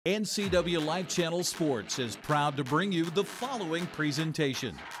NCWLIFE Channel Sports is proud to bring you the following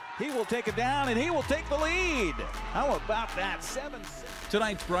presentation. He will take it down, and he will take the lead. How about that? 7-6.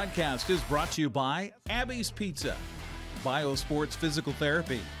 Tonight's broadcast is brought to you by Abby's Pizza, Biosports Physical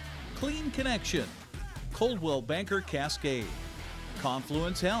Therapy, Clean Connection, Coldwell Banker Cascade,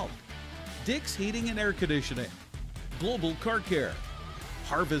 Confluence Health, Dick's Heating and Air Conditioning, Global Car Care,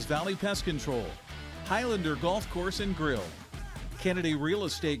 Harvest Valley Pest Control, Highlander Golf Course and Grill, Kennedy Real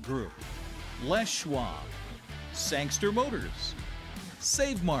Estate Group, Les Schwab, Sangster Motors,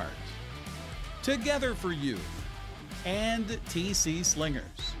 Save Mart, Together for You, and TC Slingers.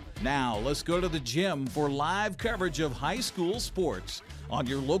 Now let's go to the gym for live coverage of high school sports on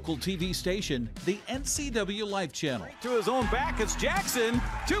your local TV station, the NCWLIFE Channel. To his own back, it's Jackson.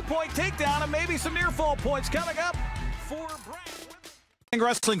 2-point takedown and maybe some near fall points coming up for Brad.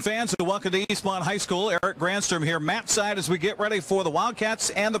 Wrestling fans, welcome to Eastmont High School. Eric Granstrom here, Matt side, as we get ready for the Wildcats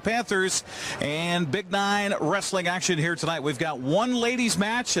and the Panthers and Big Nine wrestling action here tonight. We've got one ladies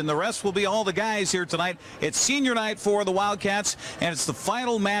match, and the rest will be all the guys here tonight. It's senior night for the Wildcats, and it's the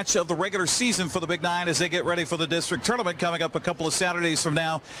final match of the regular season for the Big Nine as they get ready for the district tournament coming up a couple of Saturdays from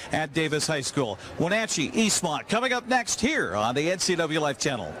now at Davis High School. Wenatchee, Eastmont coming up next here on the NCWLIFE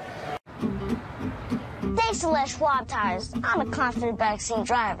Channel. Thanks to Les Schwab tires, I'm a confident backseat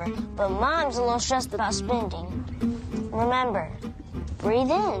driver, but Mom's a little stressed about spending. Remember, breathe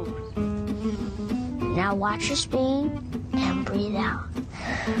in. Now watch your speed and breathe out.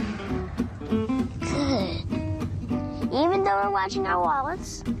 Good. Even though we're watching our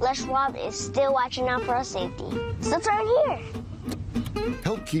wallets, Les Schwab is still watching out for our safety. So turn here.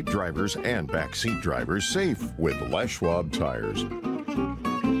 Help keep drivers and backseat drivers safe with Les Schwab tires.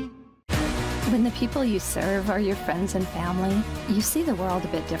 When the people you serve are your friends and family, you see the world a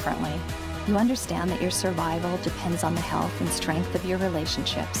bit differently. You understand that your survival depends on the health and strength of your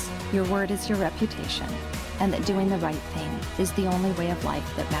relationships. Your word is your reputation, and that doing the right thing is the only way of life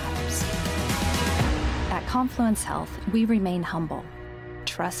that matters. At Confluence Health, we remain humble.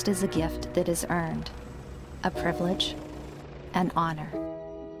 Trust is a gift that is earned, a privilege, an honor.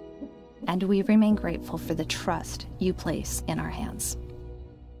 And we remain grateful for the trust you place in our hands.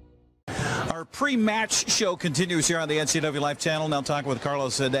 Our pre-match show continues here on the NCWLIFE Channel. Now talking with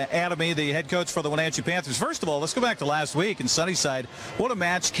Carlos Adamy, the head coach for the Wenatchee Panthers. First of all, let's go back to last week in Sunnyside. What a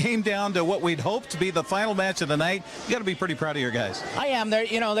match. Came down to what we'd hoped to be the final match of the night. You got to be pretty proud of your guys. I am.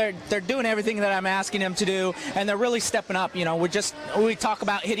 They're doing everything that I'm asking them to do, and they're really stepping up. We talk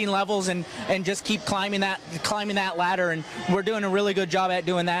about hitting levels and just keep climbing that ladder, and we're doing a really good job at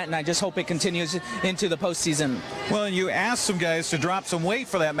doing that, and I just hope it continues into the postseason. Well, you asked some guys to drop some weight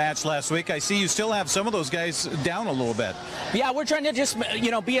for that match last week. I see you still have some of those guys down a little bit. Yeah, we're trying to just,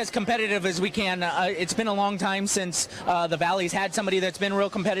 be as competitive as we can. It's been a long time since the Valley's had somebody that's been real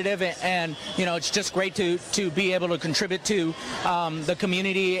competitive, and it's just great to be able to contribute to the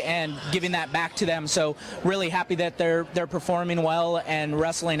community and giving that back to them. So really happy that they're performing well and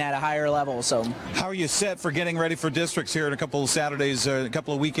wrestling at a higher level. So how are you set for getting ready for districts here in a couple of Saturdays, a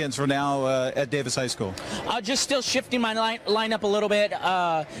couple of weekends from now at Davis High School? Just still shifting my lineup a little bit,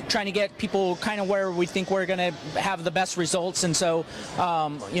 trying to get people kind of where we think we're going to have the best results, and so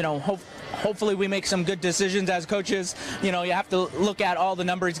hopefully we make some good decisions as coaches. You have to look at all the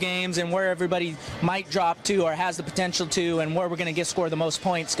numbers games and where everybody might drop to or has the potential to, and where we're going to score the most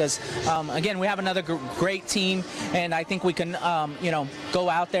points, because again, we have another great team, and I think we can go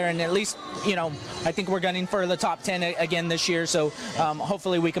out there and at least I think we're gunning for the top 10 again this year, so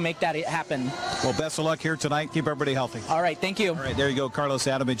hopefully we can make that happen. Well, best of luck here tonight. Keep everybody healthy. All right, thank you. All right, there you go, Carlos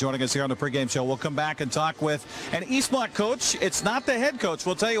Adamy joining us here on the pregame show. We'll come back and talk with an Eastmont coach. It's not the head coach.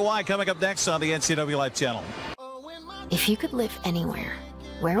 We'll tell you why coming up next on the NCWLIFE Channel. If you could live anywhere,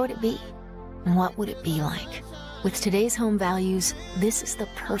 where would it be? And what would it be like? With today's home values, this is the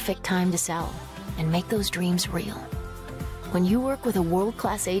perfect time to sell and make those dreams real. When you work with a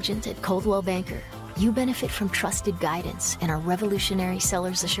world-class agent at Coldwell Banker, you benefit from trusted guidance and our revolutionary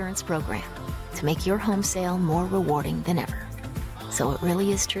seller's assurance program to make your home sale more rewarding than ever. So it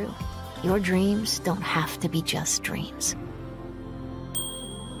really is true. Your dreams don't have to be just dreams.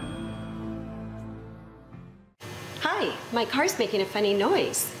 Hi, my car's making a funny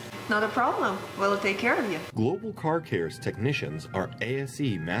noise. Not a problem. We'll take care of you. Global Car Care's technicians are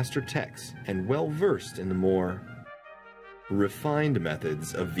ASE Master Techs and well-versed in the more refined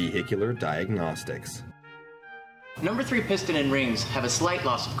methods of vehicular diagnostics. Number 3 piston and rings have a slight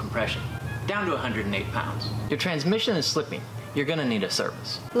loss of compression, down to 108 pounds. Your transmission is slipping. You're gonna need a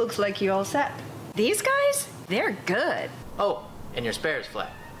service. Looks like you're all set. These guys? They're good. Oh, and your spare is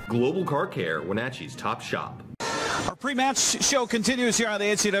flat. Global Car Care, Wenatchee's top shop. Our pre-match show continues here on the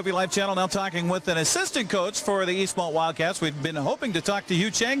NCWLIFE Channel. Now talking with an assistant coach for the Eastmont Wildcats. We've been hoping to talk to Hugh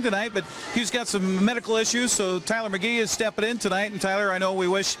Chang tonight, but Hugh's got some medical issues, so Tyler McGee is stepping in tonight. And Tyler, I know we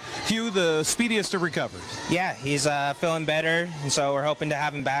wish Hugh the speediest of recovers. Yeah, he's feeling better, and so we're hoping to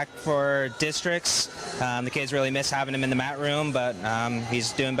have him back for districts. The kids really miss having him in the mat room, but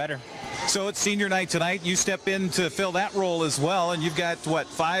he's doing better. So it's senior night tonight. You step in to fill that role as well, and you've got, what,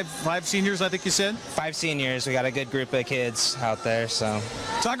 five seniors, I think you said? 5 seniors. We got a good group of kids out there. So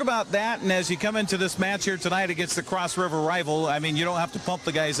talk about that, and as you come into this match here tonight against the Cross River rival, I mean, you don't have to pump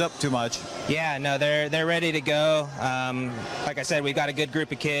the guys up too much. Yeah, no, they're ready to go. Like I said, we've got a good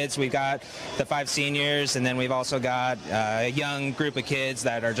group of kids. We've got the 5 seniors, and then we've also got a young group of kids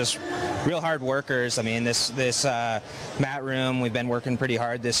that are just real hard workers. I mean, this mat room, we've been working pretty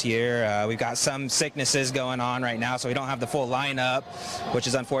hard this year. We've got some sicknesses going on right now, so we don't have the full lineup, which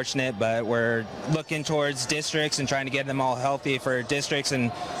is unfortunate, but we're looking towards districts and trying to get them all healthy for districts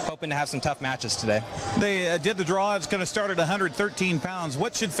and hoping to have some tough matches today. They did the draw. It's going to start at 113 pounds.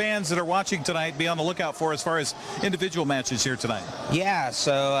 What should fans that are watching tonight be on the lookout for as far as individual matches here tonight? Yeah,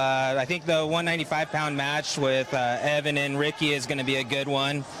 so I think the 195-pound match with Evan and Ricky is going to be a good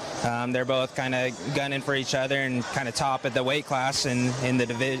one. They're both kind of gunning for each other and kind of top at the weight class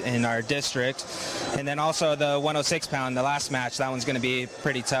in our district. And then also the 106-pound, the last match, that one's going to be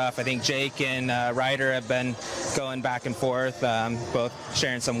pretty tough. I think Jake and Ryder have been going back and forth, both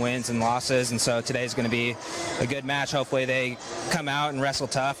sharing some wins and losses. And so today's going to be a good match. Hopefully they come out and wrestle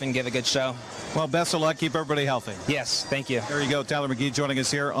tough and give a good show. Well, best of luck. Keep everybody healthy. Yes, thank you. There you go. Tyler McGee joining us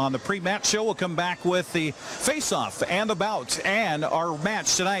here on the pre-match show. We'll come back with the face-off and the bout and our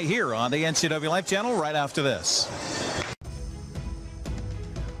match tonight here on the NCWLIFE Channel right after this.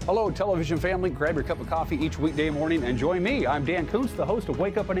 Hello, television family. Grab your cup of coffee each weekday morning and join me. I'm Dan Kuntz, the host of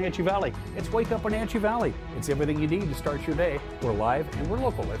Wake Up Wenatchee Valley. It's Wake Up Wenatchee Valley. It's everything you need to start your day. We're live and we're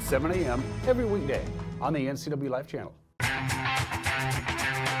local at 7 a.m. every weekday on the NCWLIFE Channel.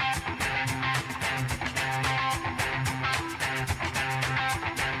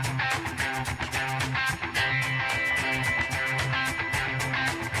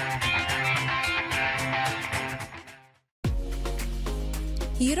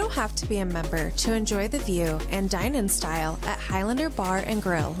 You don't have to be a member to enjoy the view and dine in style at Highlander Bar and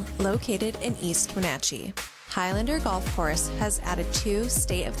Grill, located in East Wenatchee. Highlander Golf Course has added 2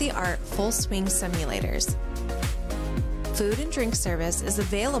 state-of-the-art full-swing simulators. Food and drink service is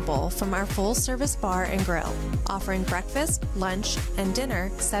available from our full-service bar and grill, offering breakfast, lunch, and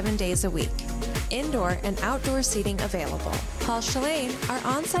dinner 7 days a week. Indoor and outdoor seating available. Call Shalane,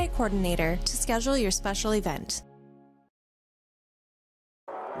 our on-site coordinator, to schedule your special event.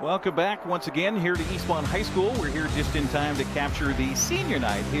 Welcome back once again here to Eastmont High School. We're here just in time to capture the senior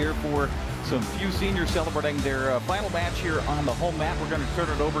night here for some few seniors celebrating their final match here on the home mat. We're going to turn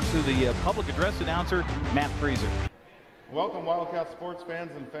it over to the public address announcer, Matt Freezer. Welcome, Wildcat sports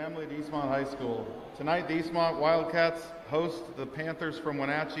fans and family to Eastmont High School. Tonight, the Eastmont Wildcats host the Panthers from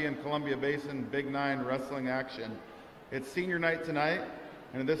Wenatchee and Columbia Basin Big 9 wrestling action. It's senior night tonight,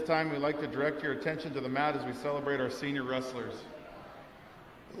 and at this time, we'd like to direct your attention to the mat as we celebrate our senior wrestlers.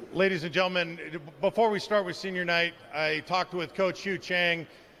 Ladies and gentlemen, before we start with senior night, I talked with Coach Hugh Chang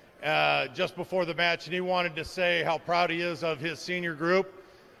just before the match, and he wanted to say how proud he is of his senior group.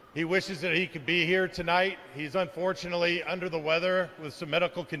 He wishes that he could be here tonight. He's unfortunately under the weather with some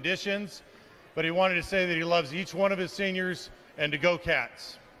medical conditions, but he wanted to say that he loves each one of his seniors and to go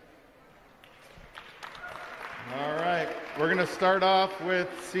Cats. All right, we're going to start off with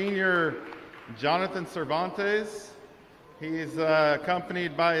senior Jonathan Cervantes. He's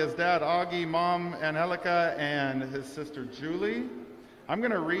accompanied by his dad, Augie, mom, Angelica, and his sister, Julie. I'm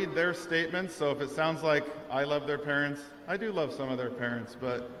going to read their statements, so if it sounds like I love their parents, I do love some of their parents,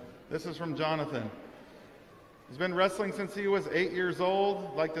 but this is from Jonathan. He's been wrestling since he was 8 years old.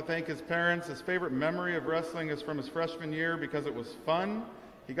 I'd like to thank his parents. His favorite memory of wrestling is from his freshman year because it was fun.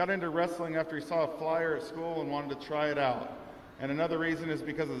 He got into wrestling after he saw a flyer at school and wanted to try it out. And another reason is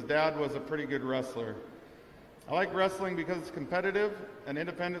because his dad was a pretty good wrestler. I like wrestling because it's competitive, an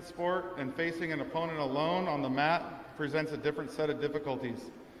independent sport, and facing an opponent alone on the mat presents a different set of difficulties.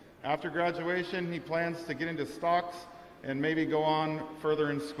 After graduation, he plans to get into stocks and maybe go on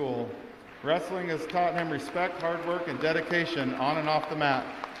further in school. Wrestling has taught him respect, hard work, and dedication on and off the mat.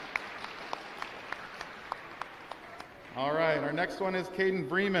 All right, our next one is Caden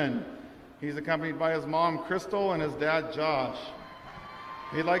Bremen. He's accompanied by his mom, Crystal, and his dad, Josh.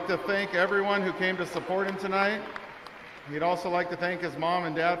 He'd like to thank everyone who came to support him tonight. He'd also like to thank his mom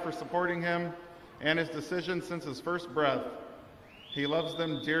and dad for supporting him and his decision since his first breath. He loves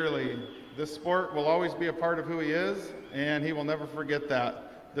them dearly. This sport will always be a part of who he is, and he will never forget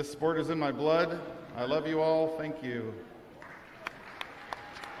that. This sport is in my blood. I love you all. Thank you.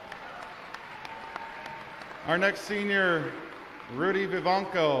 Our next senior, Rudy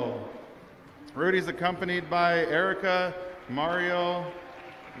Vivanco. Rudy's accompanied by Erica, Mario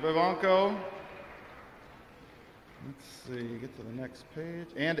Vivanco. Let's see, get to the next page.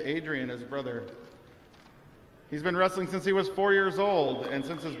 And Adrian, his brother. He's been wrestling since he was 4 years old and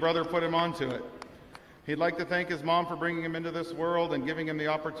since his brother put him onto it. He'd like to thank his mom for bringing him into this world and giving him the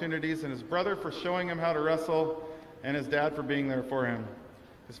opportunities, and his brother for showing him how to wrestle, and his dad for being there for him.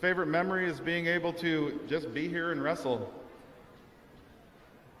 His favorite memory is being able to just be here and wrestle.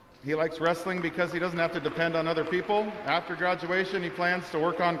 He likes wrestling because he doesn't have to depend on other people. After graduation, he plans to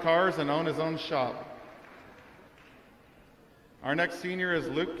work on cars and own his own shop. Our next senior is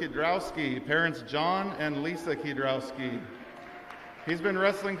Luke Kiedrowski, parents John and Lisa Kiedrowski. He's been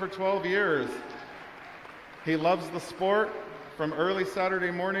wrestling for 12 years. He loves the sport, from early Saturday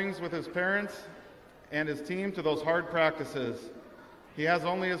mornings with his parents and his team to those hard practices. He has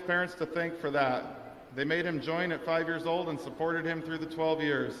only his parents to thank for that. They made him join at 5 years old and supported him through the 12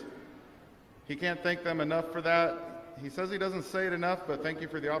 years. He can't thank them enough for that. He says he doesn't say it enough, but thank you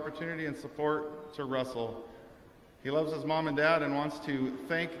for the opportunity and support to wrestle. He loves his mom and dad and wants to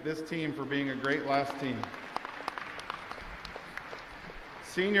thank this team for being a great last team.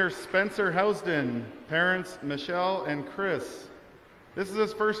 Senior Spencer Housden, parents Michelle and Chris. This is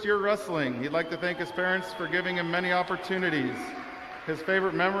his first year wrestling. He'd like to thank his parents for giving him many opportunities. His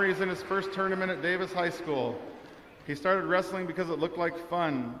favorite memory is in his first tournament at Davis High School. He started wrestling because it looked like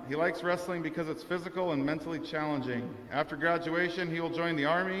fun. He likes wrestling because it's physical and mentally challenging. After graduation, he will join the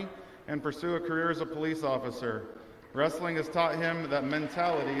Army and pursue a career as a police officer. Wrestling has taught him that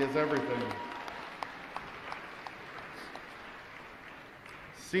mentality is everything.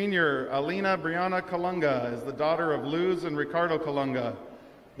 Senior Alina Brianna Kalunga is the daughter of Luz and Ricardo Kalunga.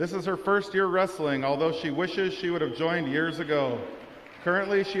 This is her first year wrestling, although she wishes she would have joined years ago.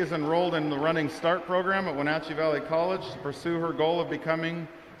 Currently, she is enrolled in the Running Start program at Wenatchee Valley College to pursue her goal of becoming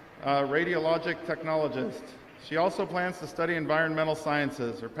a radiologic technologist. She also plans to study environmental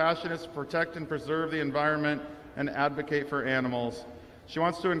sciences. Her passion is to protect and preserve the environment and advocate for animals. She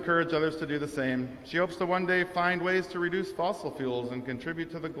wants to encourage others to do the same. She hopes to one day find ways to reduce fossil fuels and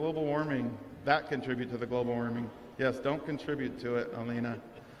contribute to the global warming. Yes, don't contribute to it, Alina.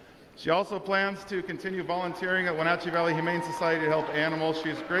 She also plans to continue volunteering at Wenatchee Valley Humane Society to help animals.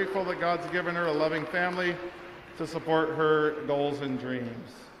 She's grateful that God's given her a loving family to support her goals and dreams.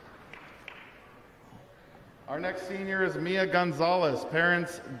 Our next senior is Mia Gonzalez,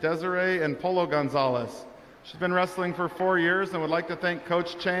 parents Desiree and Polo Gonzalez. She's been wrestling for 4 years and would like to thank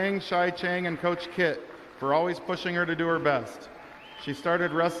Coach Chang, Shai Chang, and Coach Kit for always pushing her to do her best. She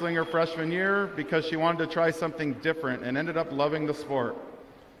started wrestling her freshman year because she wanted to try something different and ended up loving the sport.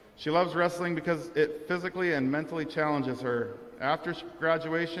 She loves wrestling because it physically and mentally challenges her. After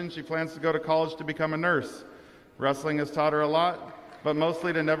graduation, she plans to go to college to become a nurse. Wrestling has taught her a lot, but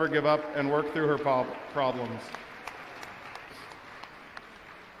mostly to never give up and work through her problems.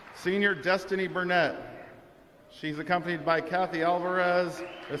 Senior Destiny Burnett. She's accompanied by Kathy Alvarez,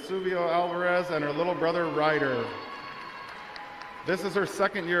 Esuvio Alvarez, and her little brother Ryder. This is her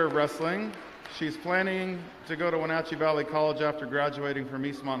second year of wrestling. She's planning to go to Wenatchee Valley College after graduating from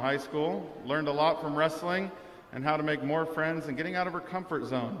Eastmont High School. Learned a lot from wrestling and how to make more friends and getting out of her comfort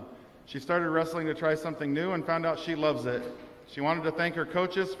zone. She started wrestling to try something new and found out she loves it. She wanted to thank her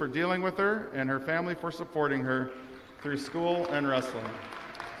coaches for dealing with her and her family for supporting her through school and wrestling.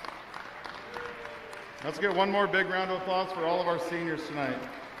 Let's get one more big round of applause for all of our seniors tonight.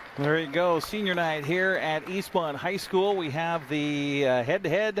 There you go. Senior night here at Eastmont High School. We have the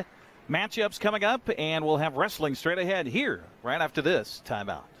head-to-head matchups coming up, and we'll have wrestling straight ahead here right after this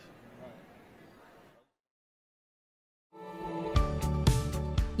timeout.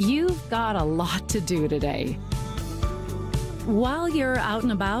 You've got a lot to do today. While you're out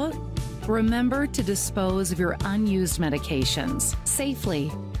and about, remember to dispose of your unused medications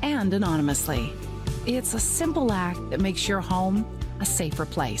safely and anonymously. It's a simple act that makes your home a safer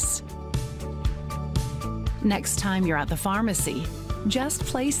place. Next time you're at the pharmacy, just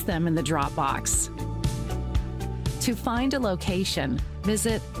place them in the drop box. To find a location,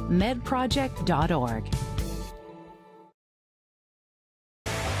 visit medproject.org.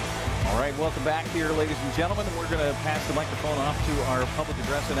 All right, welcome back here, ladies and gentlemen. We're going to pass the microphone off to our public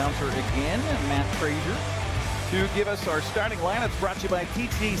address announcer again, Matt Frazier, to give us our starting line. It's brought to you by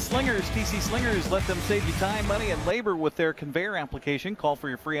TC Slingers. TC Slingers, let them save you time, money, and labor with their conveyor application. Call for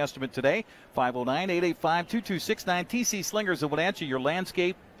your free estimate today, 509-885-2269. TC Slingers of Wenatchee, your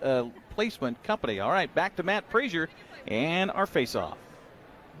landscape Placement Company. All right, back to Matt Frazier and our face-off.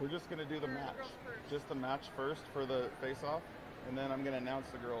 We're just going to do the match. Just the match first for the face-off, and then I'm going to announce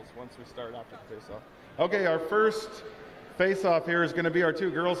the girls once we start after the face-off. Okay, our first face-off here is going to be our two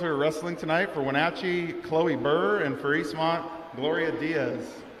girls who are wrestling tonight. For Wenatchee, Chloe Burr, and for Eastmont, Gloria Diaz.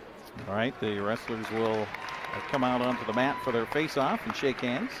 All right, the wrestlers will come out onto the mat for their face-off and shake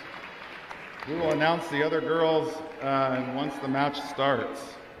hands. We will announce the other girls once the match starts.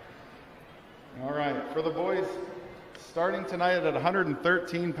 All right, for the boys, starting tonight at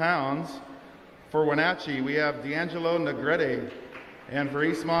 113 pounds, for Wenatchee, we have D'Angelo Negrete, and for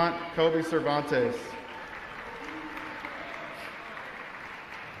Eastmont, Kobe Cervantes.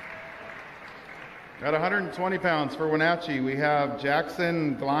 At 120 pounds for Wenatchee, we have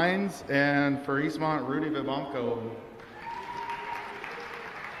Jackson Glines, and for Eastmont, Rudy Vivanco.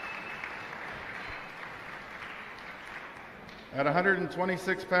 At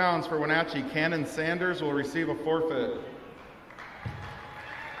 126 pounds for Wenatchee, Cannon Sanders will receive a forfeit.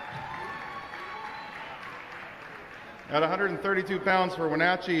 At 132 pounds for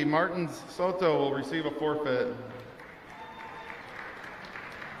Wenatchee, Martin Soto will receive a forfeit.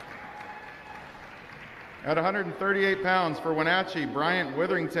 At 138 pounds for Wenatchee, Bryant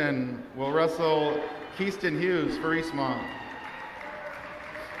Witherington will wrestle Keyston Hughes for Eastmont.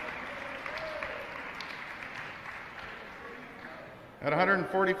 At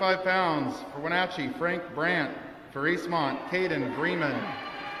 145 pounds for Wenatchee, Frank Brandt. For Eastmont, Caden Freeman.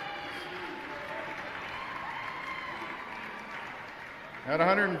 At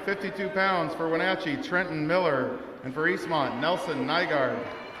 152 pounds for Wenatchee, Trenton Miller. And for Eastmont, Nelson Nygaard.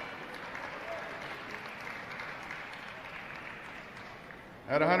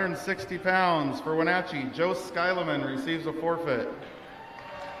 At 160 pounds for Wenatchee, Joe Skyleman receives a forfeit.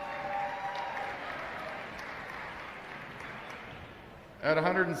 At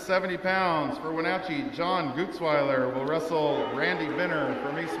 170 pounds for Wenatchee, John Gutzweiler will wrestle Randy Binner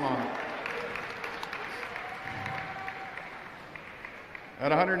from Eastmont.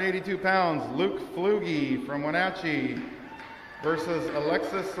 At 182 pounds, Luke Flugie from Wenatchee versus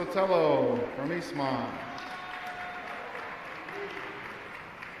Alexis Sotelo from Eastmont.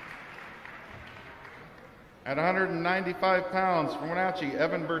 At 195 pounds from Wenatchee,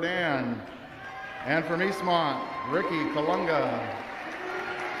 Evan Burdan. And from Eastmont, Ricky Kalunga.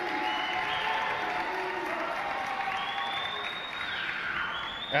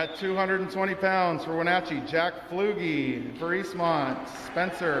 At 220 pounds for Wenatchee, Jack Flugie. For Eastmont,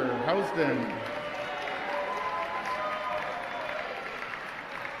 Spencer Housden.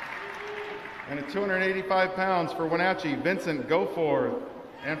 And at 285 pounds for Wenatchee, Vincent Goforth.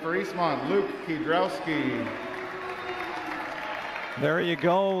 And for Eastmont, Luke Kiedrowski. There you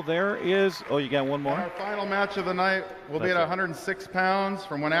go. There is, oh, you got one more? And our final match of the night will be at 106 pounds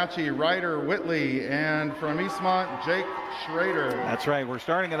from Wenatchee, Ryder Whitley, and from Eastmont, Jake Schrader. That's right. We're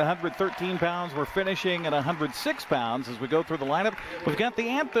starting at 113 pounds. We're finishing at 106 pounds as we go through the lineup. We've got the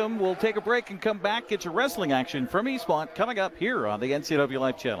anthem. We'll take a break and come back. Get your wrestling action from Eastmont coming up here on the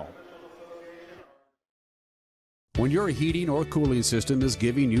NCWLIFE Channel. When your heating or cooling system is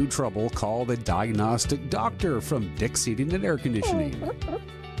giving you trouble, call the diagnostic doctor from Dick's Heating and Air Conditioning.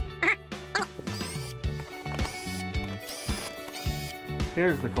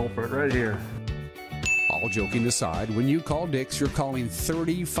 Here's the culprit right here. All joking aside, when you call Dick's, you're calling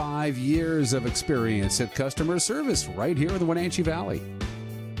 35 years of experience at customer service right here in the Wenatchee Valley.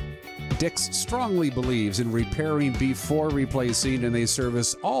 Dick's strongly believes in repairing before replacing, and they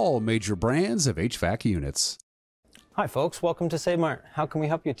service all major brands of HVAC units. Hi folks, welcome to Save Mart. How can we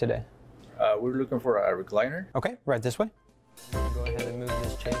help you today? We're looking for a recliner. Okay, right this way. Go ahead and move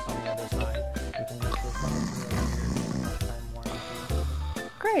this chase on the other side. You can use this one.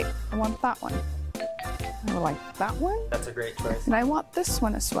 Great, I want that one. I would like that one. That's a great choice. And I want this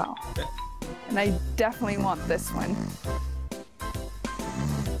one as well. Okay. And I definitely want this one.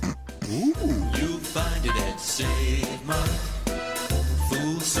 Ooh. You'll find it at Save Mart.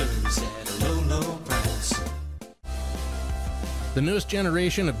 Full service at a low, low price. The newest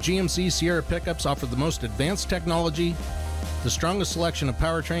generation of GMC Sierra pickups offer the most advanced technology, the strongest selection of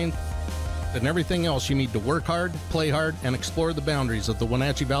powertrain, and everything else you need to work hard, play hard, and explore the boundaries of the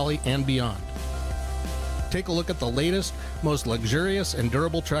Wenatchee Valley and beyond. Take a look at the latest, most luxurious and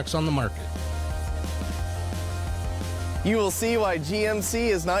durable trucks on the market. You will see why GMC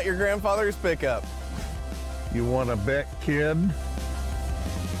is not your grandfather's pickup. You want to bet, kid?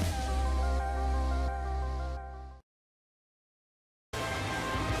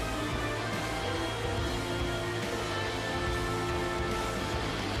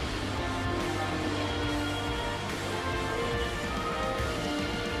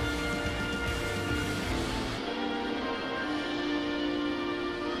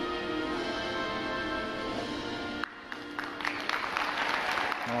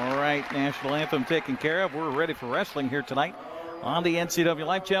 All right, national anthem taken care of. We're ready for wrestling here tonight on the NCW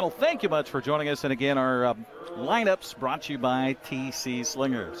Life Channel. Thank you much for joining us. And again, our lineups brought to you by TC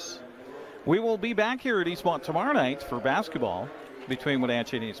Slingers. We will be back here at Eastmont tomorrow night for basketball between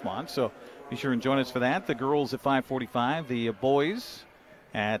Wenatchee and Eastmont. So be sure and join us for that. The girls at 5:45, the boys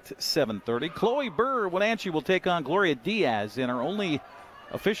at 7:30. Chloe Burr, Wenatchee, will take on Gloria Diaz in our only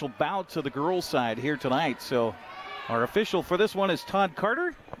official bout to the girls' side here tonight. So our official for this one is Todd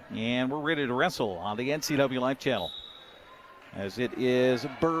Carter, and we're ready to wrestle on the NCW Life Channel. As it is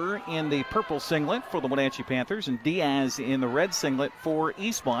Burr in the purple singlet for the Wenatchee Panthers and Diaz in the red singlet for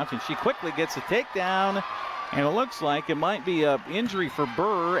Eastmont. And she quickly gets a takedown, and it looks like it might be an injury for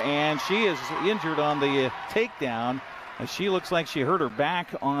Burr, and she is injured on the takedown. As she looks like she hurt her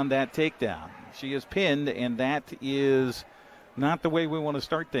back on that takedown. She is pinned, and that is not the way we want to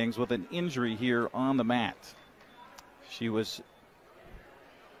start things with an injury here on the mat. She was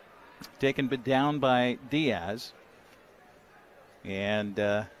taken down by Diaz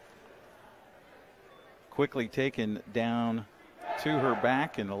and quickly taken down to her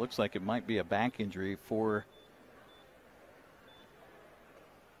back, and it looks like it might be a back injury for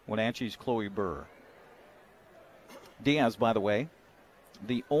Wenatchee's Chloe Burr. Diaz, by the way,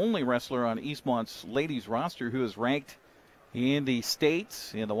 the only wrestler on Eastmont's ladies roster who is ranked in the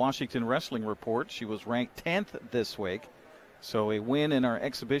States in the Washington Wrestling Report. She was ranked 10th this week. So a win in our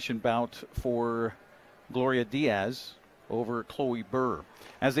exhibition bout for Gloria Diaz over Chloe Burr.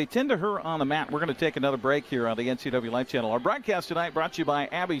 As they tend to her on the mat, we're going to take another break here on the NCW Life Channel. Our broadcast tonight brought to you by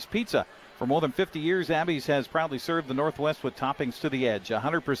Abby's Pizza. For more than 50 years, Abby's has proudly served the Northwest with toppings to the edge.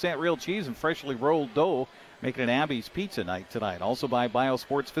 100% real cheese and freshly rolled dough, making an Abby's Pizza night tonight. Also by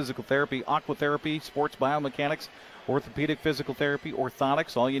Biosports Physical Therapy, Aquatherapy, Sports Biomechanics, Orthopedic Physical Therapy,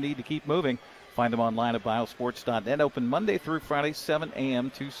 Orthotics, all you need to keep moving. Find them online at biosports.net. Open Monday through Friday, 7 a.m.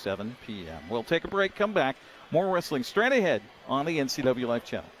 to 7 p.m. We'll take a break, come back. More wrestling straight ahead on the NCW Life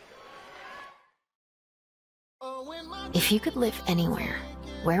Channel. If you could live anywhere,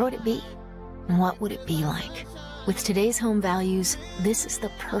 where would it be? And what would it be like? With today's home values, this is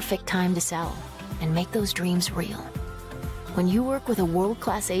the perfect time to sell and make those dreams real. When you work with a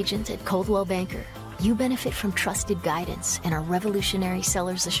world-class agent at Coldwell Banker, you benefit from trusted guidance and our revolutionary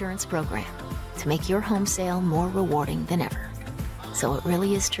Seller's Assurance Program to make your home sale more rewarding than ever. So it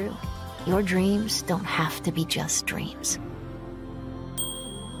really is true. Your dreams don't have to be just dreams.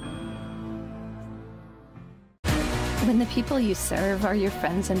 When the people you serve are your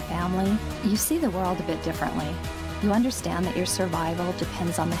friends and family, you see the world a bit differently. You understand that your survival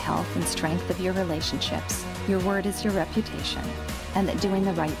depends on the health and strength of your relationships. Your word is your reputation, and that doing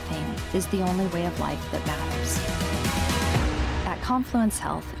the right thing is the only way of life that matters. At Confluence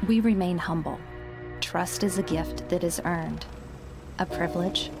Health, we remain humble. Trust is a gift that is earned, a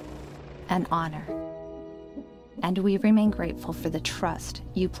privilege, an honor. And we remain grateful for the trust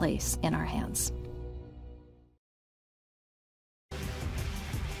you place in our hands.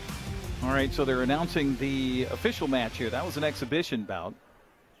 All right, so they're announcing the official match here. That was an exhibition bout.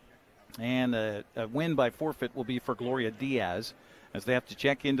 And a win by forfeit will be for Gloria Diaz, as they have to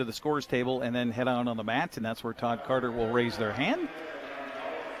check into the scores table and then head out on the mat, and that's where Todd Carter will raise their hand.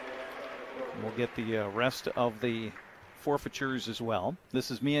 We'll get the rest of the forfeitures as well.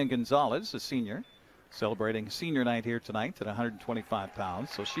 This is Mia Gonzalez, a senior, celebrating senior night here tonight at 125 pounds,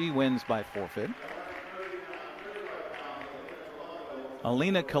 so she wins by forfeit.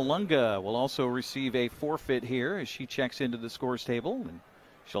 Alina Kalunga will also receive a forfeit here as she checks into the scores table, and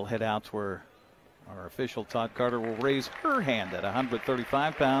she'll head out to where our official Todd Carter will raise her hand at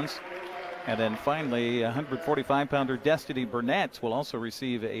 135 pounds. And then finally, 145-pounder Destiny Burnett will also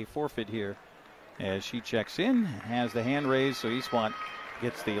receive a forfeit here as she checks in, has the hand raised, so Eastmont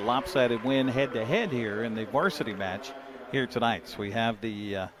gets the lopsided win head-to-head here in the varsity match here tonight. So we have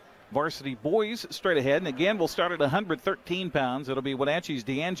the varsity boys straight ahead, and again, we'll start at 113 pounds. It'll be Wenatchee's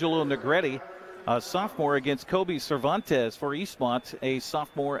D'Angelo Negretti, a sophomore, against Kobe Cervantes for Eastmont, a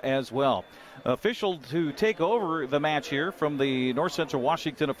sophomore as well. Official to take over the match here from the North Central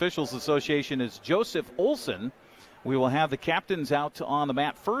Washington Officials Association is Joseph Olson. We will have the captains out on the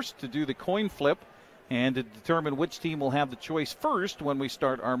mat first to do the coin flip and to determine which team will have the choice first when we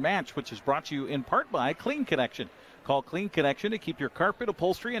start our match, which is brought to you in part by Clean Connection. Call Clean Connection to keep your carpet,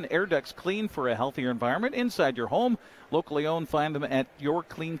 upholstery, and air ducts clean for a healthier environment inside your home. Locally owned, find them at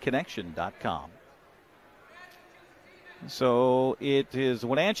yourcleanconnection.com. So it is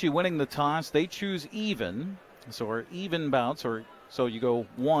Wenatchee winning the toss. They choose even. So our even bouts are, so you go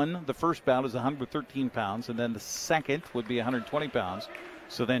one, the first bout is 113 pounds, and then the second would be 120 pounds.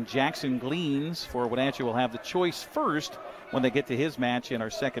 So then Jackson Gleans for Wenatchee will have the choice first when they get to his match in our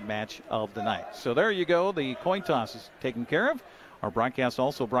second match of the night. So there you go. The coin toss is taken care of. Our broadcast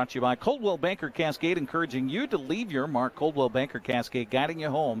also brought to you by Coldwell Banker Cascade, encouraging you to leave your mark. Coldwell Banker Cascade guiding you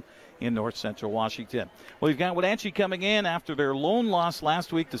home in north central Washington. Well, we've got Wenatchee coming in after their lone loss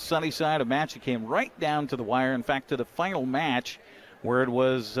last week to Sunnyside, a match that came right down to the wire. In fact, to the final match, where it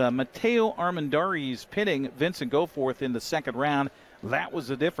was Mateo Armendariz pinning Vincent Goforth in the second round. That was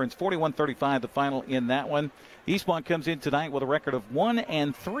the difference. 41-35 the final in that one. Eastmont comes in tonight with a record of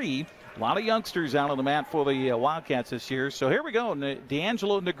 1-3. A lot of youngsters out on the mat for the Wildcats this year. So here we go.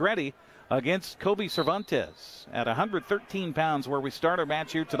 D'Angelo Negretti against Kobe Cervantes at 113 pounds, where we start our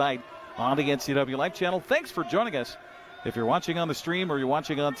match here tonight on the NCWLIFE Channel. Thanks for joining us. If you're watching on the stream or you're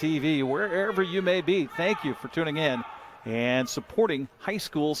watching on TV, wherever you may be, thank you for tuning in and supporting high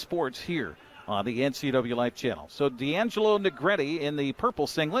school sports here on the NCWLIFE Channel. So D'Angelo Negretti in the purple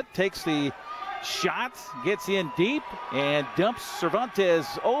singlet takes the shot, gets in deep, and dumps Cervantes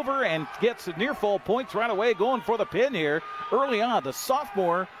over and gets the near fall points right away, going for the pin here early on. The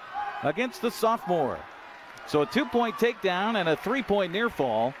sophomore against the sophomore. So a 2-point takedown and a 3-point near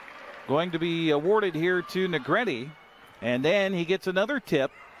fall going to be awarded here to Negretti. And then he gets another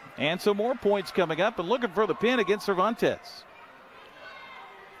tip and some more points coming up and looking for the pin against Cervantes.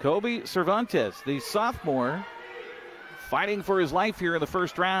 Kobe Cervantes, the sophomore, fighting for his life here in the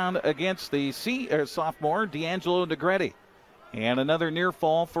first round against the sophomore D'Angelo Negretti. And another near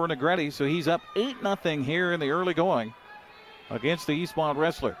fall for Negretti, so he's up 8-0 here in the early going against the Eastmont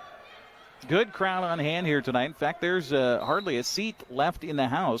wrestler. Good crowd on hand here tonight. In fact, there's hardly a seat left in the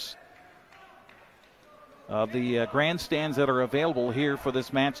house of the grandstands that are available here for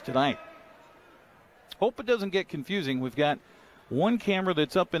this match tonight. Hope it doesn't get confusing. We've got one camera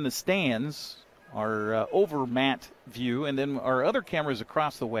that's up in the stands, our over mat view, and then our other cameras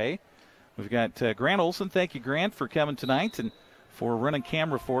across the way. We've got Grant Olson. Thank you, Grant, for coming tonight and for running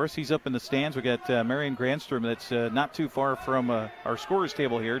camera for us. He's up in the stands. We've got Marion Granstrom that's not too far from our scorers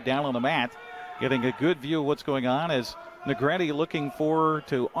table here, down on the mat, getting a good view of what's going on as Negretti looking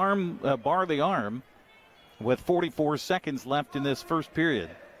to bar the arm with 44 seconds left in this first period.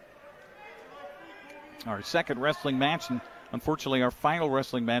 Our second wrestling match, and unfortunately our final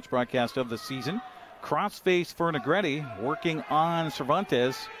wrestling match broadcast of the season. Crossface for Negretti, working on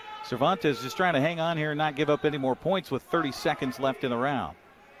Cervantes. Cervantes just trying to hang on here and not give up any more points with 30 seconds left in the round.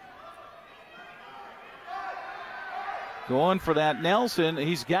 Going for that Nelson.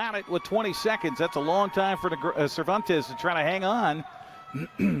 He's got it with 20 seconds. That's a long time for Cervantes to try to hang on.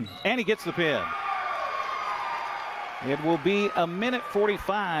 And he gets the pin. It will be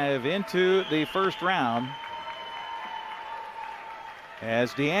 1:45 into the first round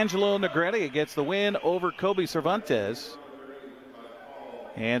as D'Angelo Negretti gets the win over Kobe Cervantes.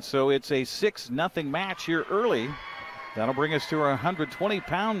 And so it's a 6-0 match here early. That'll bring us to our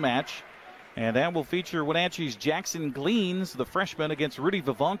 120-pound match. And that will feature Wenatchee's Jackson Gleans, the freshman, against Rudy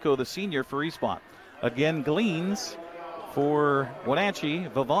Vivanco, the senior, for Eastmont. Again, Gleans for Wenatchee,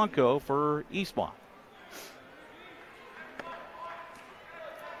 Vivanco for Eastmont.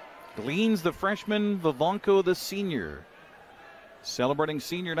 Gleans, the freshman, Vivanco, the senior. Celebrating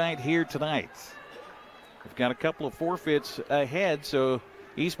senior night here tonight. We've got a couple of forfeits ahead, so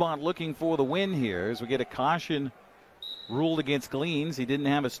Eastmont looking for the win here as we get a caution ruled against Gleans. He didn't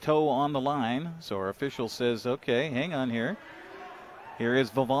have his toe on the line, so our official says, okay, hang on here. Here is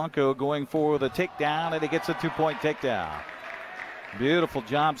Vivanco going for the takedown, and he gets a 2-point takedown. Beautiful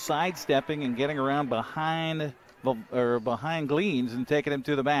job sidestepping and getting around behind Gleans and taking him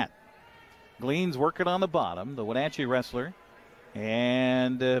to the mat. Gleans working on the bottom, the Wenatchee wrestler,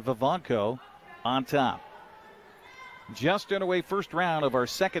 and Vivanco on top. Just underway first round of our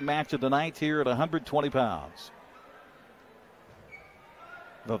second match of the night here at 120 pounds.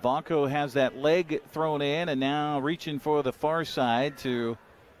 Vivanco has that leg thrown in and now reaching for the far side to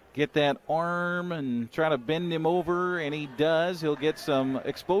get that arm and try to bend him over, and he does. He'll get some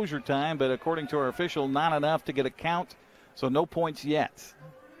exposure time, but according to our official, not enough to get a count, so no points yet.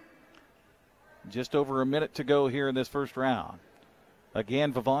 Just over a minute to go here in this first round.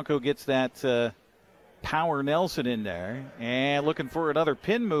 Again, Vivanco gets that power Nelson in there, and looking for another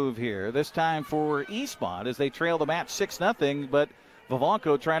pin move here, this time for Eastmont as they trail the match 6-0, but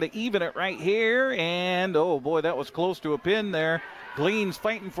Vivanco trying to even it right here, and oh boy, that was close to a pin there. Gleans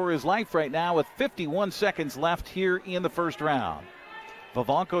fighting for his life right now with 51 seconds left here in the first round.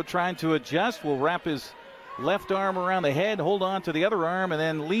 Vivanco trying to adjust, will wrap his left arm around the head, hold on to the other arm, and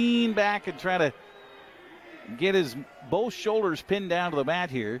then lean back and try to get his both shoulders pinned down to the mat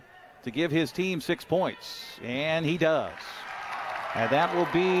here to give his team 6 points. And he does. And that will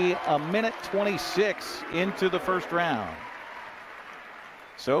be a minute 26 into the first round.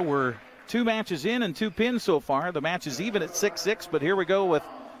 So we're 2 matches in and 2 pins so far. The match is even at 6-6, but here we go with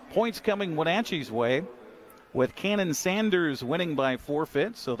points coming Wenatchee's way, with Cannon Sanders winning by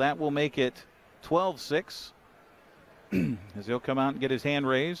forfeit, so that will make it 12-6 as he'll come out and get his hand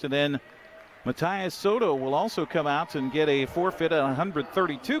raised. And then Matthias Soto will also come out and get a forfeit at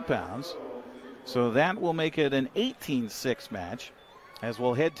 132 pounds. So that will make it an 18-6 match as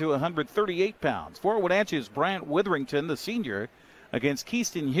we'll head to 138 pounds. For Wenatchee is Bryant Witherington, the senior, against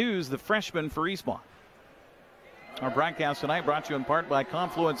Keaston Hughes, the freshman for Eastmont. Our broadcast tonight brought to you in part by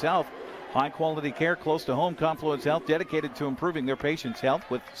Confluence Health. High-quality care close to home. Confluence Health dedicated to improving their patients' health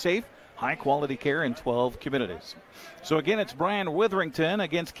with safe, high-quality care in 12 communities. So again, it's Bryant Witherington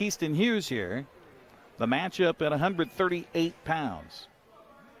against Keaston Hughes here. The matchup at 138 pounds.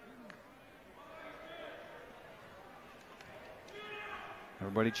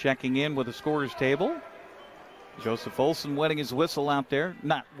 Everybody checking in with the scorer's table. Joseph Olson wetting his whistle out there.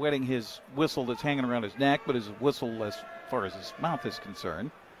 Not wetting his whistle that's hanging around his neck, but his whistle as far as his mouth is concerned.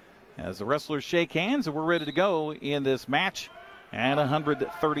 As the wrestlers shake hands, and we're ready to go in this match at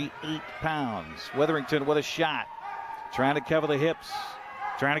 138 pounds. Witherington with a shot. Trying to cover the hips.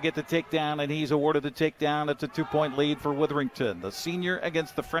 Trying to get the takedown, and he's awarded the takedown. It's a 2-point lead for Witherington. The senior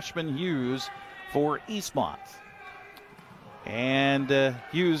against the freshman Hughes for Eastmont. And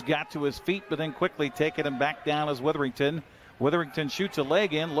Hughes got to his feet, but then quickly taking him back down as Witherington. Witherington shoots a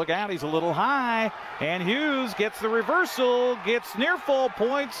leg in. Look out, he's a little high. And Hughes gets the reversal, gets near fall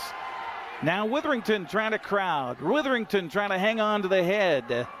points. Now Witherington trying to crowd. Witherington trying to hang on to the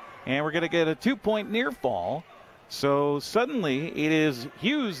head. And we're going to get a 2-point near fall. So suddenly it is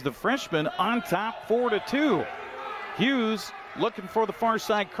Hughes, the freshman, on top 4-2. Hughes looking for the far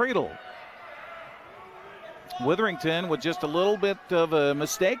side cradle. Witherington with just a little bit of a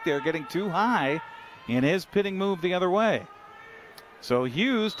mistake there, getting too high in his pitting move the other way. So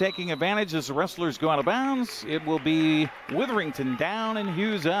Hughes taking advantage as the wrestlers go out of bounds. It will be Witherington down and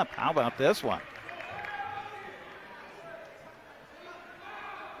Hughes up. How about this one?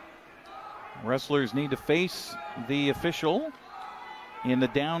 Wrestlers need to face the official in the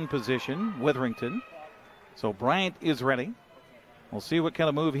down position, Witherington. So Bryant is ready. We'll see what kind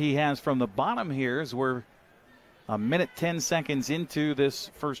of move he has from the bottom here as we're a minute 10 seconds into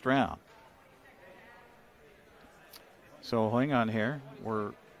this first round. So hang on here.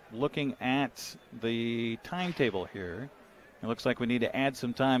 We're looking at the timetable here. It looks like we need to add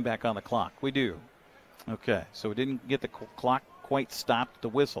some time back on the clock. We do. Okay, so we didn't get the clock quite stopped at the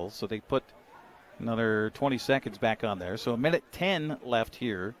whistle, so they put another 20 seconds back on there. So a minute 10 left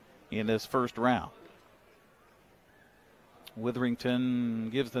here in this first round.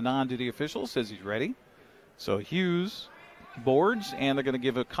 Witherington gives the nod to the official, says he's ready. So Hughes boards, and they're going to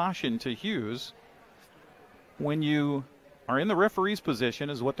give a caution to Hughes. When you are in the referee's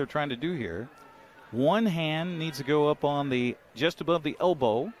position is what they're trying to do here. One hand needs to go up on the just above the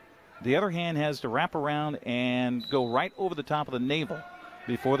elbow. The other hand has to wrap around and go right over the top of the navel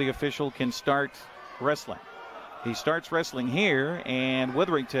before the official can start wrestling. He starts wrestling here, and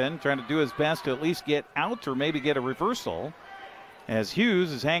Witherington trying to do his best to at least get out or maybe get a reversal, as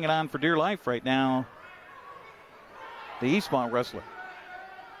Hughes is hanging on for dear life right now, the Eastmont wrestler.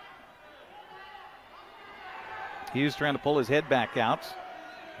 Hughes trying to pull his head back out.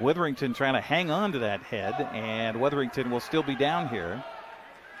 Witherington trying to hang on to that head, and Witherington will still be down here.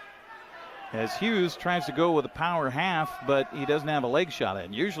 As Hughes tries to go with a power half, but he doesn't have a leg shot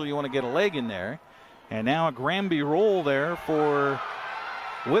in. Usually you want to get a leg in there. And now a Granby roll there for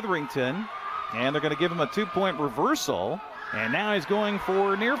Witherington. And they're going to give him a 2-point reversal. And now he's going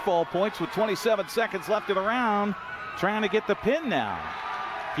for near fall points with 27 seconds left in the round, trying to get the pin now.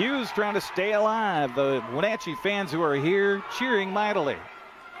 Hughes trying to stay alive. The Wenatchee fans who are here cheering mightily.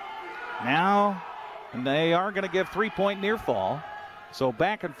 Now they are going to give 3-point near fall. So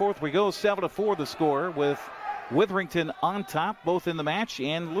back and forth we go, 7-4 the score, with Witherington on top both in the match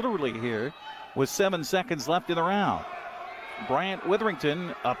and literally here with 7 seconds left in the round. Bryant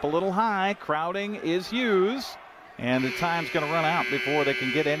Witherington up a little high. Crowding is Hughes. And the time's going to run out before they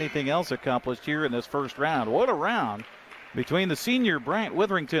can get anything else accomplished here in this first round. What a round between the senior Bryant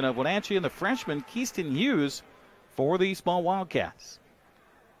Witherington of Wenatchee and the freshman Keaston Hughes for the Eastmont Wildcats.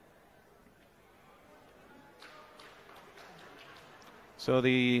 So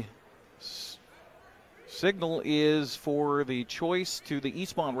the signal is for the choice to the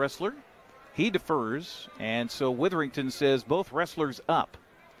Eastmont wrestler. He defers, and so Witherington says both wrestlers up.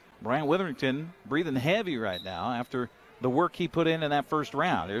 Bryant Witherington breathing heavy right now after the work he put in that first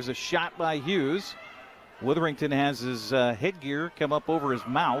round. There's a shot by Hughes. Witherington has his headgear come up over his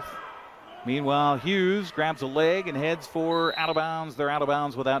mouth. Meanwhile, Hughes grabs a leg and heads for out of bounds. They're out of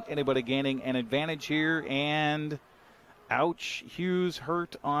bounds without anybody gaining an advantage here. And ouch, Hughes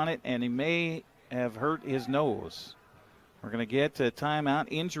hurt on it, and he may have hurt his nose. We're going to get a timeout,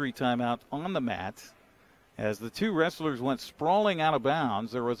 injury timeout on the mat. As the two wrestlers went sprawling out of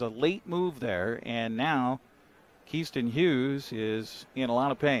bounds, there was a late move there, and now Keyston Hughes is in a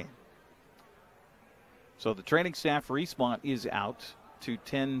lot of pain. So the training staff for Eastmont is out to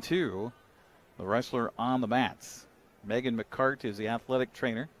tend to the wrestler on the mats. Megan McCart is the athletic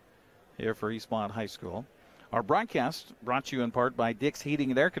trainer here for Eastmont High School. Our broadcast brought to you in part by Dick's Heating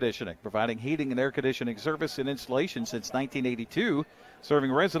and Air Conditioning, providing heating and air conditioning service and installation since 1982,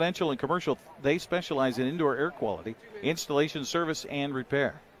 serving residential and commercial. They specialize in indoor air quality, installation, service, and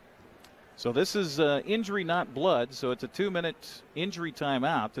repair. So this is injury, not blood, so it's a 2-minute injury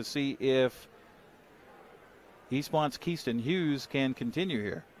timeout to see if Eastmont's Keyston Hughes can continue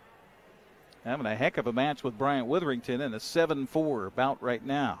here. Having a heck of a match with Bryant Witherington in a 7-4 bout right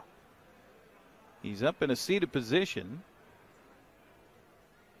now. He's up in a seated position.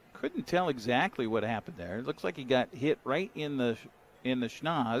 Couldn't tell exactly what happened there. It looks like he got hit right in the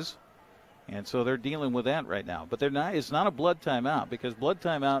schnoz, and so they're dealing with that right now. But they're not. It's not a blood timeout, because blood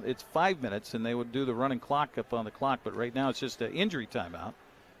timeout, it's 5 minutes, and they would do the running clock up on the clock. But right now it's just an injury timeout,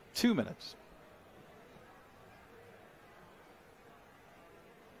 2 minutes.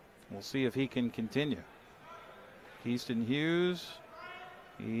 We'll see if he can continue. Keyston Hughes,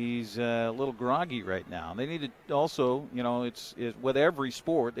 he's a little groggy right now. They need to also, it's with every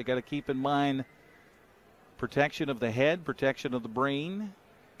sport, they got to keep in mind protection of the head, protection of the brain,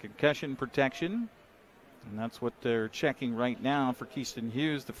 concussion protection. And that's what they're checking right now for Keyston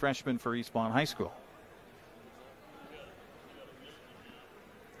Hughes, the freshman for Eastmont High School.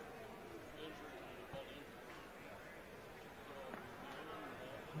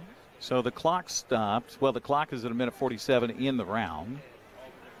 So the clock stopped. Well, the clock is at 1:47 in the round.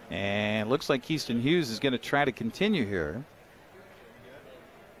 And it looks like Keyston Hughes is going to try to continue here.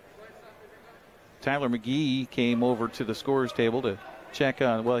 Tyler McGee came over to the scorer's table to check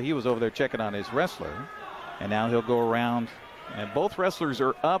on, well, he was over there checking on his wrestler. And now he'll go around. And both wrestlers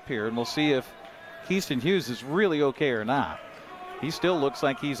are up here, and we'll see if Keyston Hughes is really okay or not. He still looks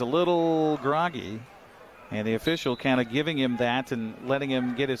like he's a little groggy. And the official kind of giving him that and letting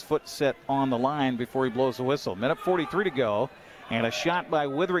him get his foot set on the line before he blows the whistle. 1:43 to go. And a shot by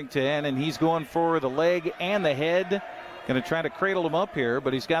Witherington, and he's going for the leg and the head. Going to try to cradle him up here,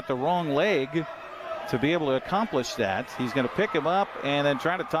 but he's got the wrong leg to be able to accomplish that. He's going to pick him up and then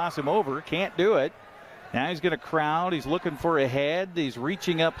try to toss him over. Can't do it. Now he's going to crowd. He's looking for a head. He's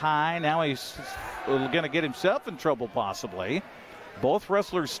reaching up high. Now he's going to get himself in trouble possibly. Both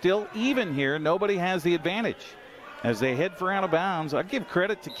wrestlers still even here. Nobody has the advantage as they head for out of bounds. I give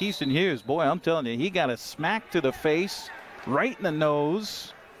credit to Keyston Hughes. Boy, I'm telling you, he got a smack to the face, right in the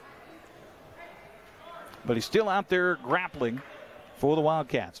nose. But he's still out there grappling for the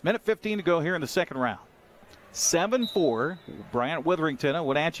Wildcats. 1:15 to go here in the second round. 7-4. Bryant Witherington of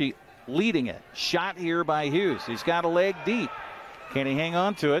Wenatchee leading it. Shot here by Hughes. He's got a leg deep. Can he hang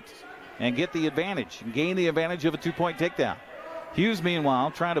on to it and get the advantage and gain the advantage of a 2-point takedown? Hughes,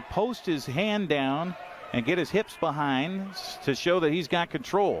 meanwhile, trying to post his hand down and get his hips behind to show that he's got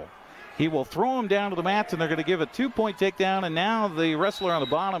control. He will throw him down to the mats, and they're going to give a 2-point takedown. And now the wrestler on the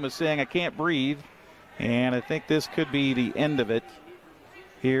bottom is saying, I can't breathe. And I think this could be the end of it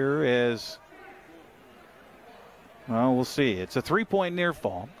here as, well, we'll see. It's a 3-point near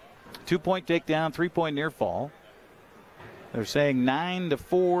fall. 2-point takedown, 3-point near fall. They're saying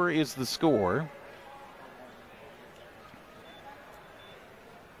 9-4 is the score.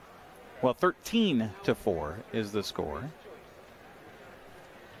 Well, 13-4 is the score.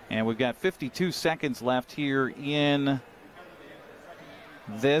 And we've got 52 seconds left here in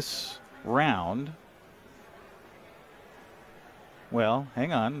this round. Well,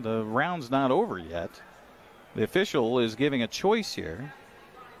 hang on. The round's not over yet. The official is giving a choice here.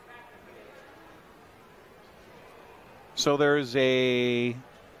 So there's a...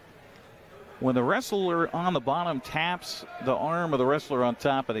 When the wrestler on the bottom taps the arm of the wrestler on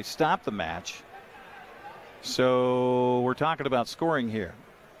top, and they stop the match. So we're talking about scoring here.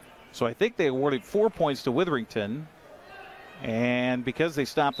 So I think they awarded 4 points to Witherington. And because they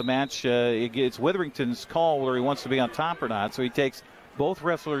stopped the match, it's Witherington's call whether he wants to be on top or not. So he takes both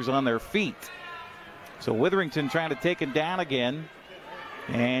wrestlers on their feet. So Witherington trying to take him down again.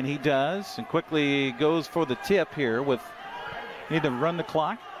 And he does. And quickly goes for the tip here with, need to run the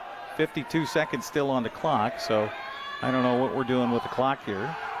clock. 52 seconds still on the clock, so I don't know what we're doing with the clock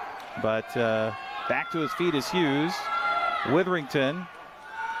here. But Back to his feet is Hughes. Witherington.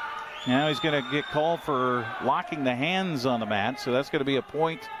 Now he's going to get called for locking the hands on the mat, so that's going to be a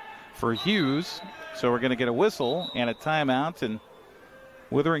point for Hughes. So we're going to get a whistle and a timeout, and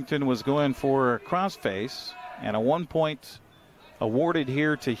Witherington was going for a crossface, and a 1 point awarded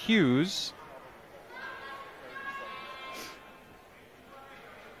here to Hughes.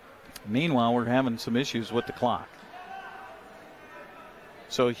 Meanwhile, we're having some issues with the clock.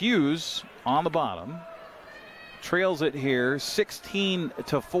 So Hughes on the bottom trails it here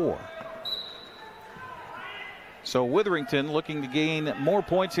 16-4. So Witherington looking to gain more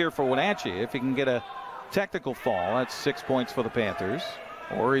points here for Wenatchee. If he can get a technical fall, that's 6 points for the Panthers.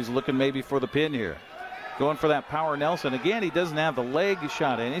 Or he's looking maybe for the pin here. Going for that power Nelson. Again, he doesn't have the leg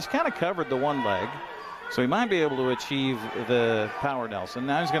shot in. He's kind of covered the one leg, so he might be able to achieve the power Nelson.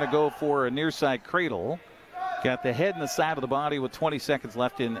 Now he's going to go for a near side cradle. Got the head and the side of the body with 20 seconds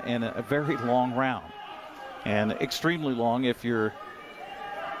left in a very long round. And extremely long if you're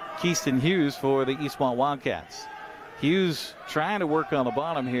Keaston Hughes for the Eastmont Wildcats. Hughes trying to work on the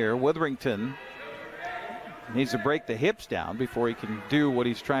bottom here. Witherington needs to break the hips down before he can do what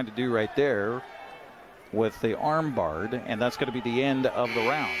he's trying to do right there with the arm barred, and that's going to be the end of the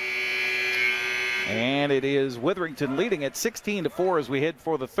round. And it is Witherington leading at 16-4 as we head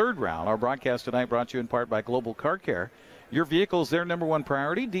for the third round. Our broadcast tonight brought to you in part by Global Car Care. Your vehicle is their #1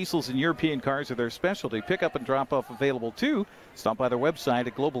 priority. Diesels and European cars are their specialty. Pickup and drop-off available too. Stop by their website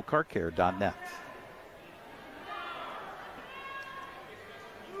at globalcarcare.net.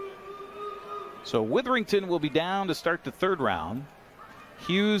 So Witherington will be down to start the third round.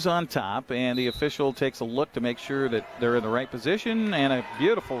 Hughes on top, and the official takes a look to make sure that they're in the right position, and a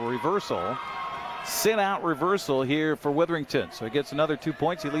beautiful reversal. Sit-out reversal here for Witherington. So he gets another 2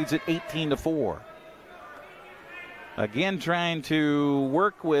 points. He leads it 18-4. Again, trying to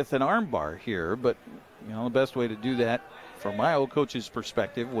work with an arm bar here, but you know the best way to do that from my old coach's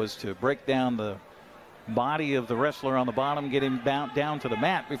perspective was to break down the body of the wrestler on the bottom, get him down to the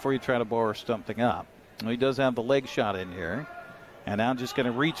mat before you try to bar something up. Well, he does have the leg shot in here. And now just going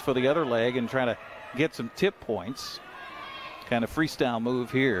to reach for the other leg and try to get some tip points. Kind of freestyle move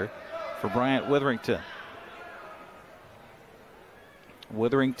here for Bryant Witherington.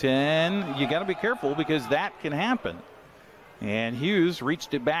 Witherington, you got to be careful because that can happen. And Hughes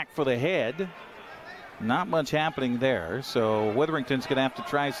reached it back for the head. Not much happening there, so Witherington's going to have to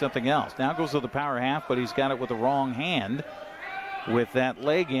try something else. Now goes to the power half, but he's got it with the wrong hand with that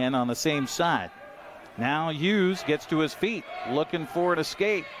leg in on the same side. Now Hughes gets to his feet, looking for an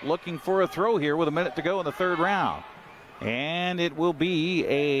escape, looking for a throw here with a minute to go in the third round. And it will be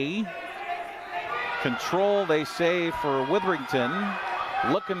a control, they say, for Witherington,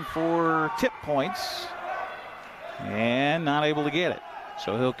 looking for tip points and not able to get it.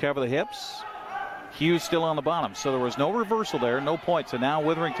 So he'll cover the hips. Hughes still on the bottom, so there was no reversal there, no points. And now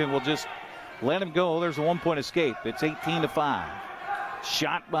Witherington will just let him go. There's a 1 point escape. It's 18-5.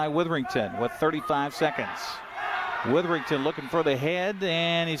 Shot by Witherington with 35 seconds. Witherington looking for the head,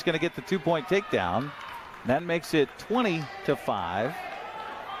 and he's going to get the 2 point takedown. That makes it 20-5.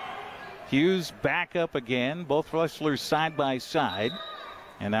 Hughes back up again. Both wrestlers side by side.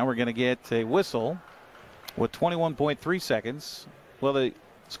 And now we're going to get a whistle with 21.3 seconds. Well, the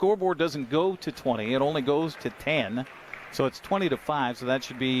scoreboard doesn't go to 20. It only goes to 10. So it's 20-5, so that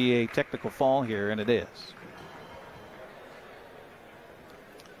should be a technical fall here, and it is.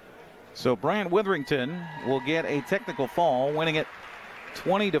 So Bryant Witherington will get a technical fall, winning it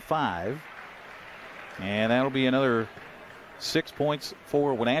 20-5. And that'll be another 6 points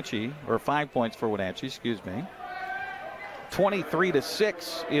for Wenatchee, or 5 points for Wenatchee, excuse me.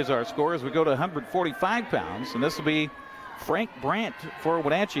 23-6 is our score as we go to 145 pounds. And this will be Frank Brandt for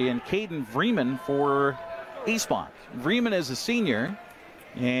Wenatchee and Caden Vreeman for Eastmont. Vreeman is a senior,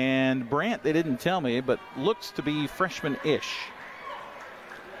 and Brandt, they didn't tell me, but looks to be freshman-ish.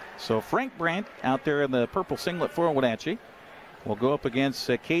 So Frank Brandt out there in the purple singlet for Wenatchee will go up against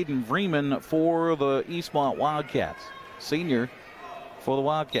Caden Vreeman for the Eastmont Wildcats. Senior for the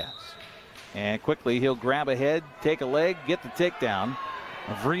Wildcats. And quickly he'll grab a head, take a leg, get the takedown.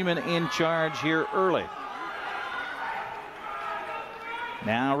 Vreeman in charge here early.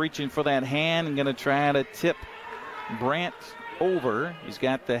 Now reaching for that hand and going to try to tip Brandt over. He's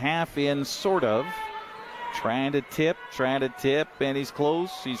got the half in, sort of. Trying to tip, and he's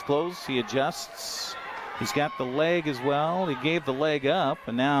close. He's close. He adjusts. He's got the leg as well. He gave the leg up,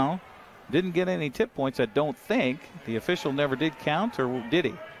 and now didn't get any tip points, I don't think. The official never did count, or did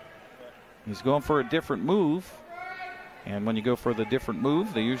he? He's going for a different move. And when you go for the different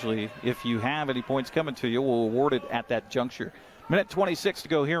move, they usually, if you have any points coming to you, will award it at that juncture. Minute 26 to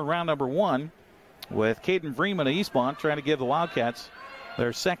go here in round number one. with Caden Freeman of Eastmont trying to give the Wildcats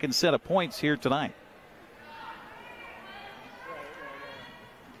their second set of points here tonight.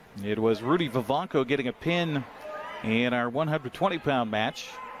 It was Rudy Vivanco getting a pin in our 120-pound match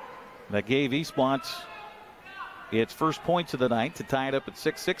that gave Eastmont its first points of the night to tie it up at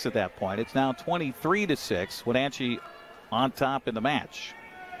 6-6 at that point. It's now 23-6. Wenatchee on top in the match.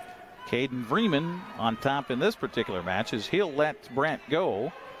 Caden Freeman on top in this particular match as he'll let Brant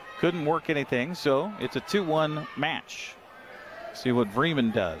go. Couldn't work anything, so it's a 2-1 match. See what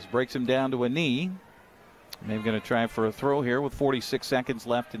Freeman does. Breaks him down to a knee. Maybe going to try for a throw here with 46 seconds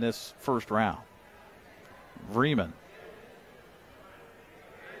left in this first round. Freeman.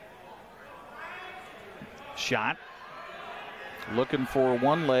 Shot. Looking for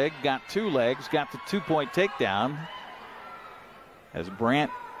one leg. Got two legs. Got the 2-point takedown. As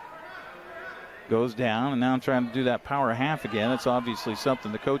Brant goes down and now trying to do that power half again. It's obviously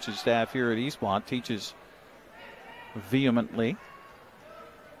something the coaching staff here at Eastmont teaches vehemently.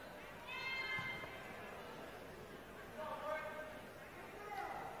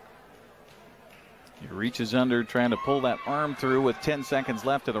 He reaches under trying to pull that arm through with 10 seconds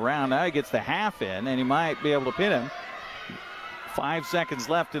left of the round. Now he gets the half in and he might be able to pin him. 5 seconds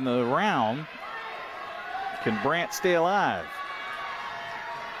left in the round. Can Brant stay alive?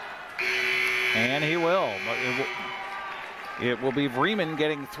 And he will. It will be Freeman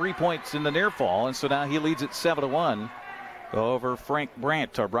getting 3 points in the near fall, and so now he leads it 7-1 over Frank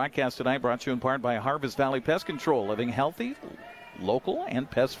Brant. Our broadcast tonight brought to you in part by Harvest Valley Pest Control, living healthy, local,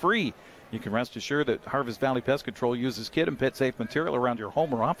 and pest-free. You can rest assured that Harvest Valley Pest Control uses kid and pet safe material around your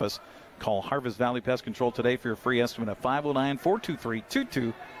home or office. Call Harvest Valley Pest Control today for your free estimate at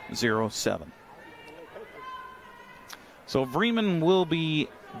 509-423-2207. So Freeman will be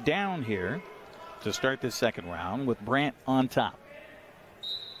down here to start this second round with Brant on top.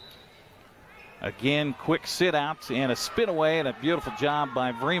 Again, quick sit out and a spin away and a beautiful job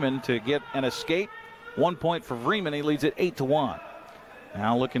by Freeman to get an escape. 1 point for Freeman. He leads it 8-1.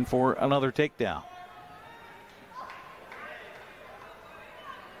 Now looking for another takedown.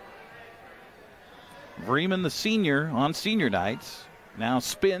 Freeman, the senior on senior nights, now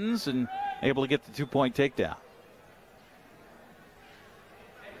spins and able to get the 2-point takedown.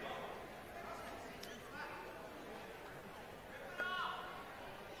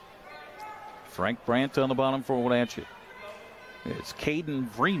 Frank Brant on the bottom for Wenatchee. It's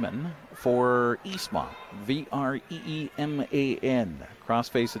Caden Freeman for Eastmont. Vreeman.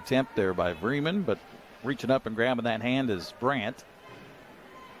 Crossface attempt there by Freeman, but reaching up and grabbing that hand is Brant.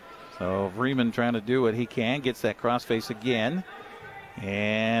 So Freeman trying to do what he can. Gets that crossface again.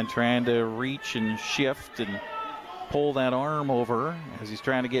 And trying to reach and shift and pull that arm over as he's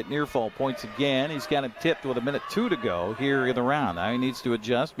trying to get near fall points again. He's got him tipped with 1:02 to go here in the round. Now he needs to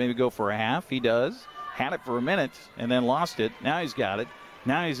adjust, maybe go for a half. He does. Had it for a minute and then lost it. Now he's got it.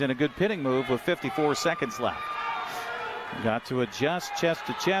 Now he's in a good pinning move with 54 seconds left. Got to adjust chest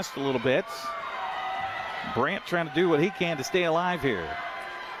to chest a little bit. Brant trying to do what he can to stay alive here.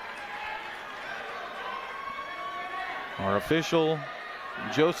 Our official,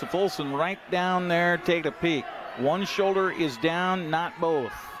 Joseph Olson, right down there, take a peek. One shoulder is down, not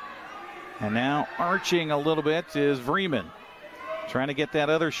both. And now arching a little bit is Freeman. Trying to get that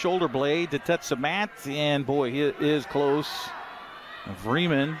other shoulder blade to touch the mat, and boy, he is close.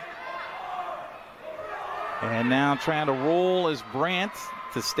 Freeman. And now trying to roll is Brant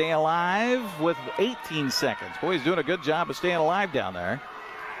to stay alive with 18 seconds. Boy, he's doing a good job of staying alive down there.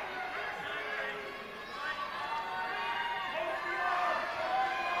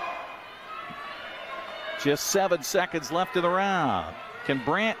 Just 7 seconds left in the round. Can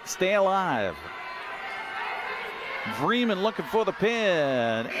Brant stay alive? Freeman looking for the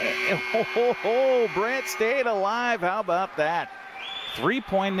pin. Brant stayed alive. How about that?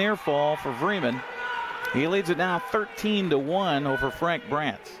 3-point near fall for Freeman. He leads it now 13-1 over Frank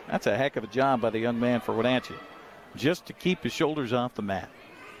Brant. That's a heck of a job by the young man for Wenatchee, just to keep his shoulders off the mat.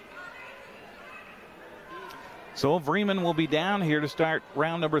 So Freeman will be down here to start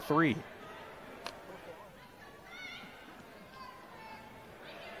round number 3.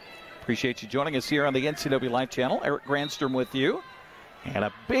 Appreciate you joining us here on the NCWLIFE Channel. Eric Granstrom with you. And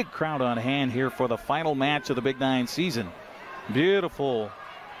a big crowd on hand here for the final match of the Big 9 season. Beautiful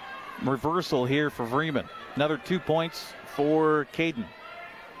reversal here for Freeman. Another 2 points for Caden.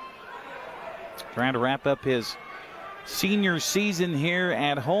 Trying to wrap up his senior season here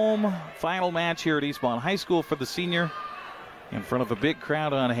at home. Final match here at Eastmont High School for the senior. In front of a big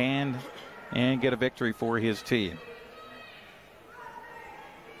crowd on hand. And get a victory for his team.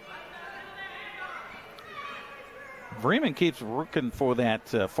 Vreeman keeps looking for that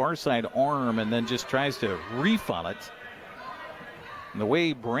far side arm and then just tries to reef on it. And the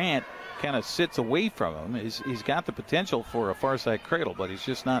way Brandt kind of sits away from him, he's got the potential for a far side cradle, but he's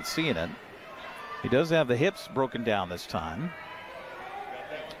just not seeing it. He does have the hips broken down this time.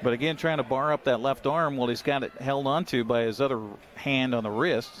 But again, trying to bar up that left arm, well, he's got it held onto by his other hand on the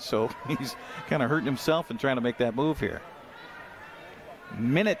wrist, so he's kind of hurting himself and trying to make that move here.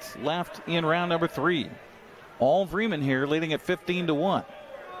 Minutes left in round number 3. All Vreeman here, leading at 15-1.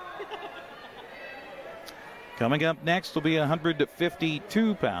 Coming up next will be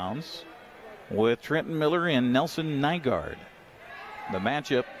 152 pounds with Trenton Miller and Nelson Nygaard. The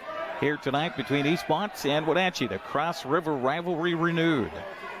matchup here tonight between Eastmont and Wenatchee, the Cross River rivalry renewed.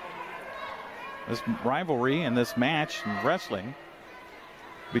 This rivalry and this match in wrestling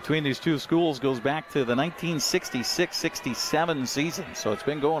between these two schools goes back to the 1966-67 season, so it's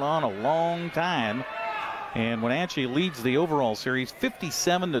been going on a long time. And Wenatchee leads the overall series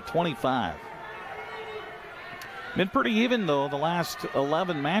 57-25. Been pretty even, though, the last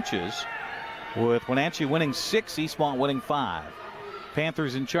 11 matches, with Wenatchee winning 6, Eastmont winning 5.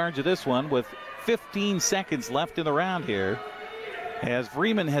 Panthers in charge of this one with 15 seconds left in the round here, as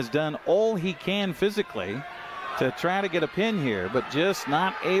Vreeman has done all he can physically to try to get a pin here, but just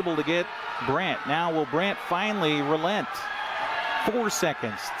not able to get Brandt. Now will Brandt finally relent? 4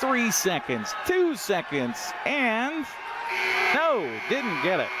 seconds, 3 seconds, 2 seconds, and no, didn't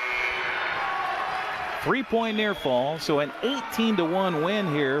get it. 3-point near fall, so an 18-1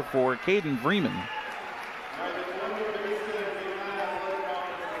 win here for Caden Vreeman.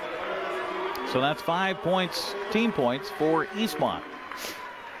 So that's 5 points, team points for Eastmont.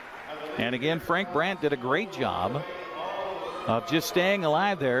 And again, Frank Brandt did a great job of just staying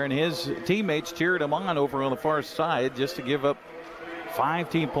alive there, and his teammates cheered him on over on the far side just to give up 5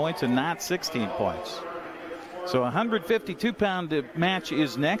 team points and not 16 points. So a 152-pound match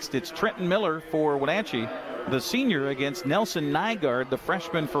is next. It's Trenton Miller for Wenatchee, the senior, against Nelson Nygaard, the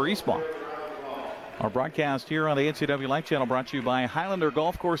freshman for Eastmont. Our broadcast here on the NCWLIFE Channel brought to you by Highlander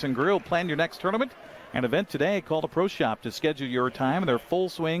Golf Course and Grill. Plan your next tournament and event today. Call the Pro Shop to schedule your time in their full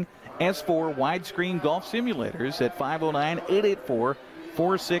swing S4 widescreen golf simulators at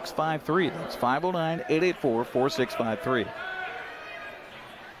 509-884-4653. That's 509-884-4653.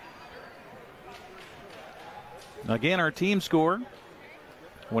 Again, our team score,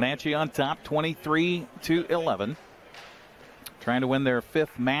 Wenatchee on top, 23-11. Trying to win their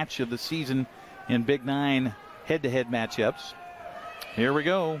 5th match of the season in Big 9 head-to-head matchups. Here we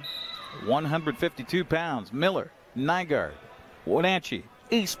go. 152 pounds. Miller, Nygaard, Wenatchee,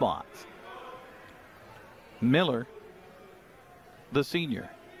 Eastmont. Miller, the senior.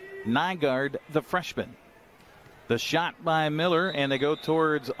 Nygaard, the freshman. The shot by Miller, and they go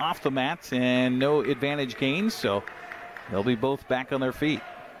towards off the mats, and no advantage gains, so they'll be both back on their feet.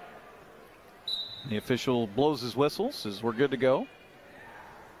 The official blows his whistle, says we're good to go.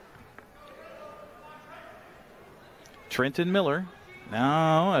 Trenton Miller,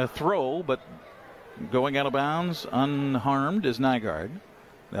 now a throw, but going out of bounds, unharmed is Nygaard.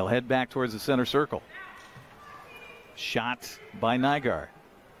 They'll head back towards the center circle. Shot by Nygaard.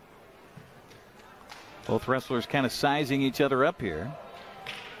 Both wrestlers kind of sizing each other up here.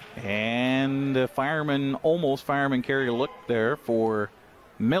 And fireman carry a look there for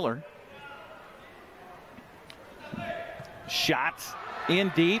Miller. Shot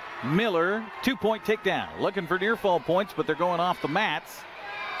in deep. Miller, 2-point takedown. Looking for near fall points, but they're going off the mats.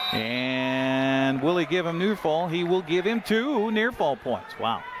 And will he give him near fall? He will give him 2 near fall points.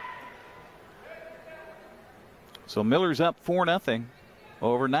 Wow. So Miller's up 4-0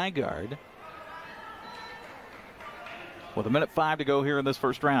 over Nygaard, with 1:05 to go here in this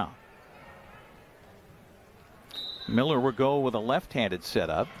first round. Miller will go with a left-handed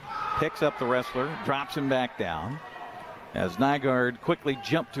setup. Picks up the wrestler, drops him back down, as Nygaard quickly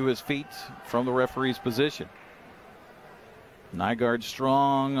jumped to his feet from the referee's position. Nygaard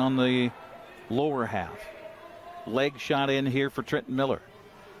strong on the lower half. Leg shot in here for Trenton Miller.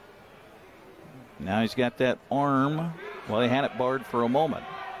 Now he's got that arm. Well, he had it barred for a moment.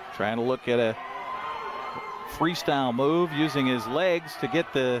 Trying to look at a freestyle move using his legs to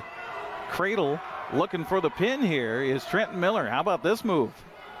get the cradle. Looking for the pin here is Trenton Miller. How about this move?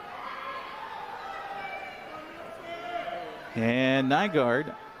 And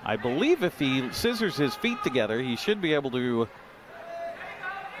Nygaard, I believe if he scissors his feet together, he should be able to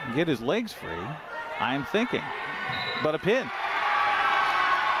get his legs free. I'm thinking. But a pin.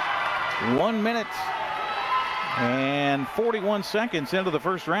 1 minute and 41 seconds into the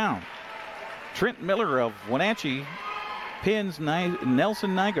first round. Trent Miller of Wenatchee pins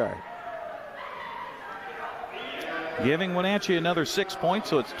Nelson Nygaard. giving Wenatchee another 6 points,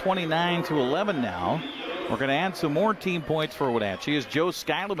 so it's 29-11 now. We're going to add some more team points for Wenatchee as Joe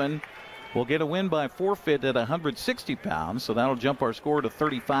Skyleman will get a win by forfeit at 160 pounds, so that'll jump our score to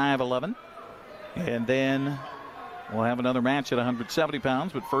 35-11. And then we'll have another match at 170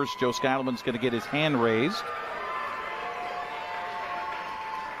 pounds, but first Joe Skyleman's going to get his hand raised.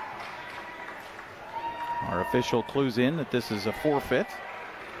 Our official clues in that this is a forfeit.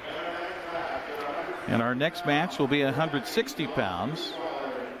 And our next match will be 160 pounds.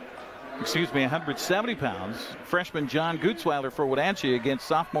 Excuse me, 170 pounds. Freshman John Gutzweiler for Wenatchee against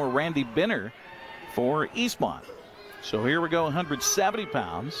sophomore Randy Binner for Eastmont. So here we go, 170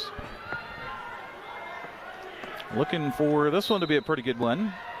 pounds. Looking for this one to be a pretty good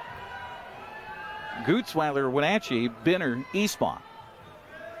one. Gutzweiler, Wenatchee, Binner, Eastmont.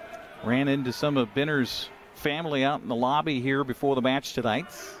 Ran into some of Binner's family out in the lobby here before the match tonight.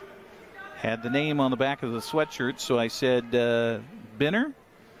 Had the name on the back of the sweatshirt, so I said, Binner?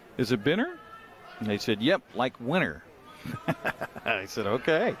 Is it Binner? And they said, yep, like winner. I said,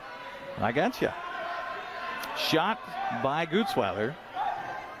 okay, I got you. Shot by Gutzweiler.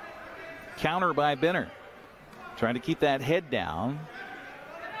 Counter by Binner. Trying to keep that head down.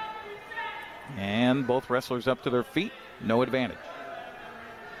 And both wrestlers up to their feet. No advantage.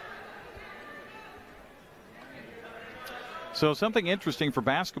 So something interesting for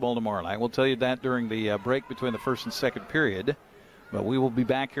basketball tomorrow night. We'll tell you that during the break between the first and second period. But we will be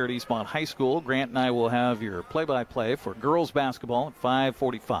back here at Eastmont High School. Grant and I will have your play-by-play for girls basketball at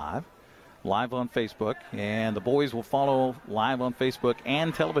 5:45, live on Facebook. And the boys will follow live on Facebook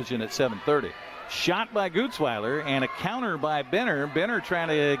and television at 7:30. Shot by Gutzweiler and a counter by Binner. Binner trying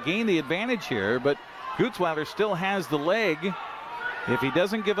to gain the advantage here, but Gutzweiler still has the leg. If he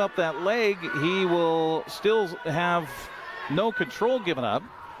doesn't give up that leg, he will still have no control given up,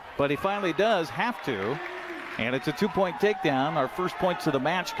 but he finally does have to. And it's a 2-point takedown. Our first points of the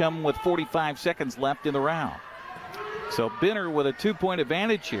match come with 45 seconds left in the round. So Binner with a 2-point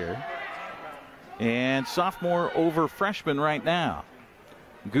advantage here. And sophomore over freshman right now.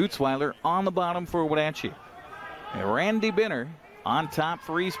 Gutzweiler on the bottom for Wenatchee. And Randy Binner on top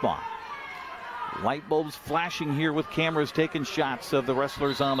for Eastmont. Light bulbs flashing here with cameras taking shots of the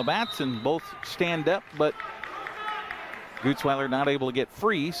wrestlers on the mats, and both stand up, but Gutzweiler not able to get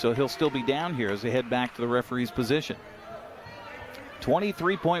free, so he'll still be down here as they head back to the referee's position.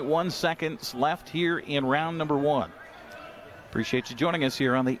 23.1 seconds left here in round number 1. Appreciate you joining us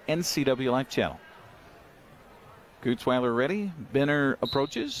here on the NCWLIFE Channel. Gutzweiler ready. Binner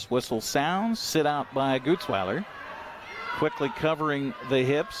approaches. Whistle sounds. Sit out by Gutzweiler. Quickly covering the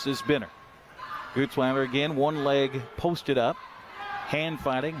hips is Binner. Gutzweiler again, one leg posted up. Hand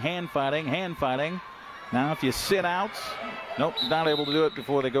fighting, hand fighting, hand fighting. Now if you sit out, nope, not able to do it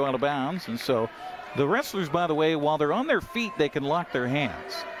before they go out of bounds. And so the wrestlers, by the way, while they're on their feet, they can lock their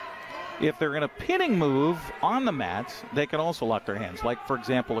hands. If they're in a pinning move on the mat, they can also lock their hands. Like, for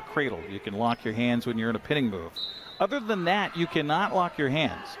example, a cradle. You can lock your hands when you're in a pinning move. Other than that, you cannot lock your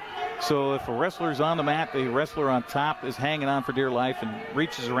hands. So if a wrestler's on the mat, the wrestler on top is hanging on for dear life and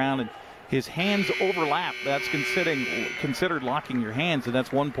reaches around and his hands overlap, that's considered locking your hands, and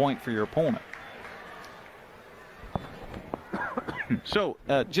that's 1 point for your opponent. So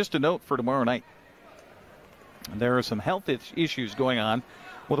just a note for tomorrow night. There are some health issues going on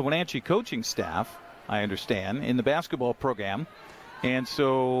with the Wenatchee coaching staff, I understand, in the basketball program. And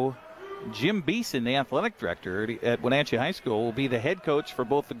so Jim Beeson, the athletic director at Wenatchee High School, will be the head coach for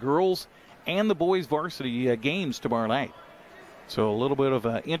both the girls and the boys varsity games tomorrow night. So a little bit of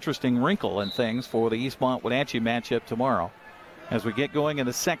an interesting wrinkle in things for the Eastmont-Wenatchee matchup tomorrow. As we get going in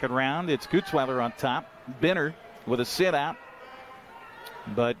the second round, it's Gutzweiler on top. Binner with a sit-out.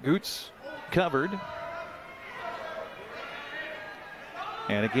 But Gutz covered.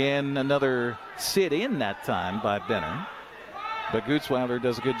 And again, another sit-in that time by Binner. But Gutzweiler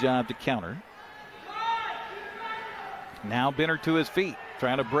does a good job to counter. Now Binner to his feet,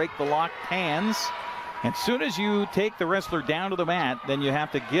 trying to break the locked hands. As soon as you take the wrestler down to the mat, then you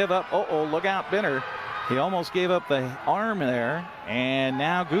have to give up. Uh-oh, look out, Binner. He almost gave up the arm there. And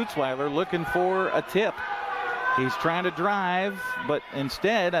now Gutzweiler looking for a tip. He's trying to drive, but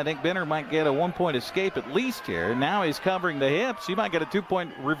instead, I think Binner might get a 1-point escape at least here. Now he's covering the hips. He might get a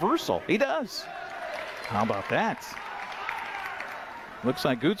 2-point reversal. He does. How about that? Looks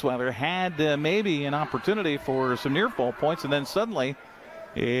like Gutzweiler had maybe an opportunity for some near fall points, and then suddenly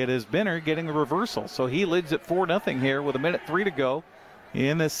it is Binner getting the reversal. So he leads at 4-0 here with 1:03 to go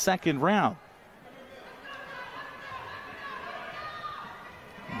in the second round.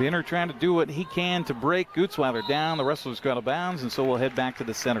 Binner trying to do what he can to break Gutzweiler down. The wrestler's got out of bounds, and so we'll head back to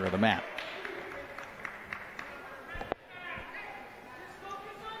the center of the mat.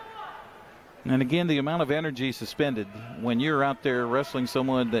 And again, the amount of energy suspended when you're out there wrestling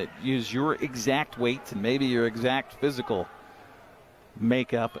someone that uses your exact weight and maybe your exact physical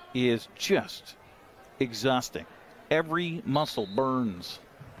makeup is just exhausting. Every muscle burns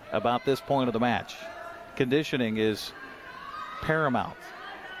about this point of the match. Conditioning is paramount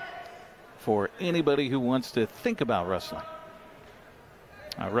for anybody who wants to think about wrestling.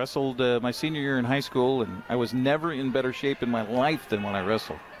 I wrestled my senior year in high school, and I was never in better shape in my life than when I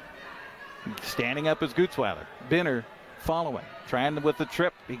wrestled. Standing up is Gutzweiler. Binner following, trying with the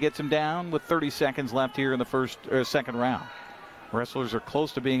trip. He gets him down with 30 seconds left here in the second round. Wrestlers are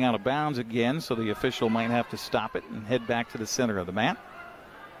close to being out of bounds again, so the official might have to stop it and head back to the center of the mat.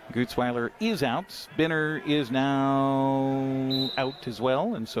 Gutzweiler is out. Binner is now out as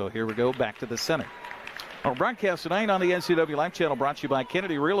well, and so here we go back to the center. Our broadcast tonight on the NCWLIFE Channel brought to you by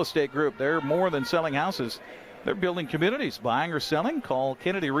Kennedy Real Estate Group. They're more than selling houses. They're building communities, buying or selling. Call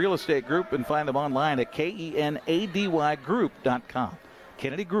Kennedy Real Estate Group and find them online at KENADYGroup.com.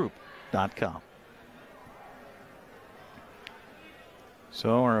 KennedyGroup.com.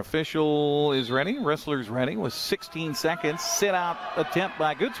 So our official is ready. Wrestler's ready with 16 seconds. Sit out attempt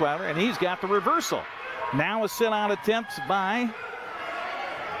by Gutzweiler, and he's got the reversal. Now a sit out attempt by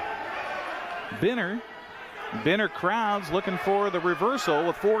Binner. Binner crowds looking for the reversal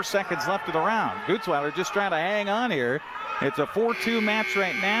with 4 seconds left of the round. Gutzweiler just trying to hang on here. It's a 4-2 match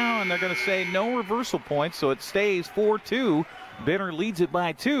right now, and they're going to say no reversal points, so it stays 4-2. Binner leads it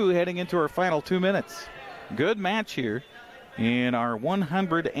by 2 heading into our final 2 minutes. Good match here in our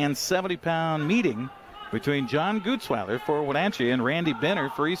 170-pound meeting between John Gutzweiler for Wenatchee and Randy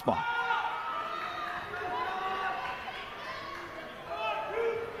Binner for Eastmont.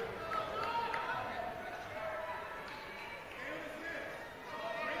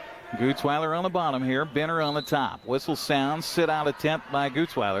 Gutzweiler on the bottom here, Binner on the top. Whistle sounds, sit out attempt by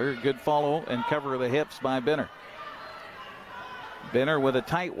Gutzweiler. Good follow and cover of the hips by Binner. Binner with a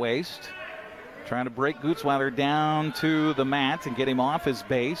tight waist, trying to break Gutzweiler down to the mat and get him off his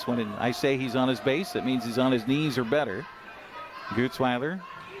base. When I say he's on his base, that means he's on his knees or better. Gutzweiler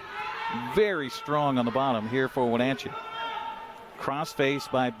very strong on the bottom here for Wenatchee. Cross face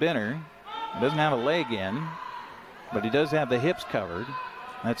by Binner. Doesn't have a leg in, but he does have the hips covered.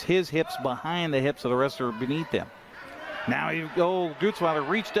 That's his hips behind the hips of the wrestler beneath them. Now Gutzweiler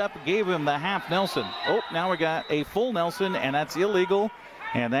reached up and gave him the half Nelson. Oh, now we got a full Nelson, and that's illegal.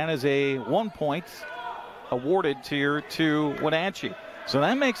 And that is a 1 point awarded to Wenatchee. So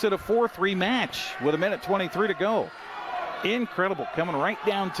that makes it a 4-3 match with 1:23 to go. Incredible, coming right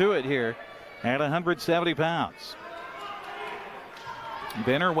down to it here at 170 pounds.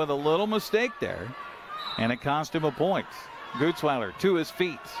 Binner with a little mistake there, and it cost him a point. Gutzweiler to his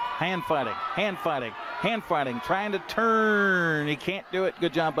feet, hand fighting, trying to turn. He can't do it.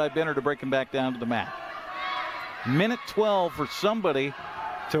 Good job by Binner to break him back down to the mat. 1:12 for somebody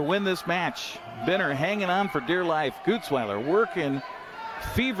to win this match. Binner hanging on for dear life. Gutzweiler working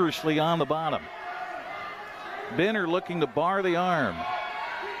feverishly on the bottom. Binner looking to bar the arm.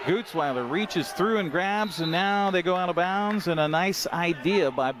 Gutzweiler reaches through and grabs, and now they go out of bounds, and a nice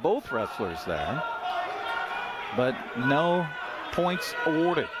idea by both wrestlers there. But no points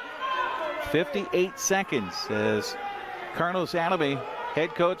awarded. 58 seconds as Carlos Adamy,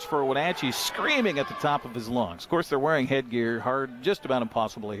 head coach for Wenatchee, screaming at the top of his lungs. Of course, they're wearing headgear. Hard, just about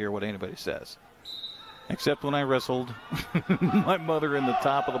impossible to hear what anybody says. Except when I wrestled my mother in the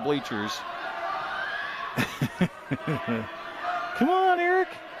top of the bleachers. Come on, Eric,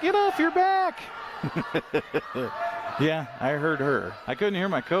 get off your back. Yeah, I heard her. I couldn't hear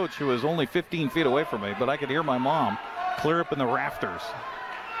my coach, who was only 15 feet away from me, but I could hear my mom clear up in the rafters.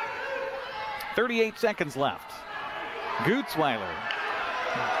 38 seconds left. Gutzweiler.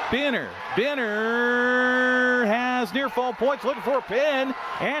 Binner has near fall points, looking for a pin,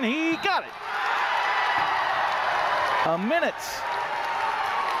 and he got it.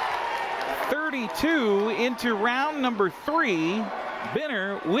 1:32 into round number 3.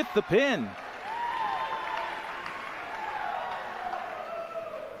 Binner with the pin.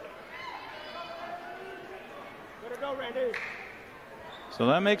 So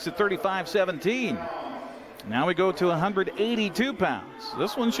that makes it 35-17. Now we go to 182 pounds.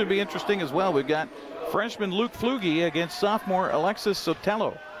 This one should be interesting as well. We've got freshman Luke Flugie against sophomore Alexis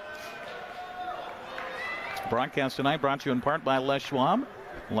Sotelo. Broadcast tonight brought to you in part by Les Schwab.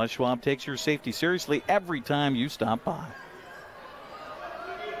 Les Schwab takes your safety seriously every time you stop by.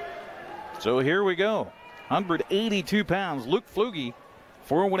 So here we go. 182 pounds. Luke Flugie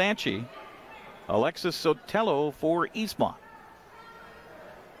for Wenatchee. Alexis Sotelo for Eastmont.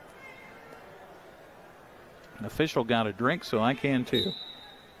 An official got a drink, so I can too.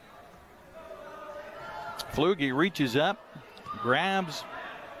 Flugie reaches up, grabs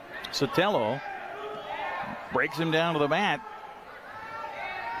Sotelo, breaks him down to the mat.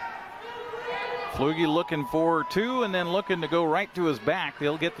 Flugie looking for 2 and then looking to go right to his back.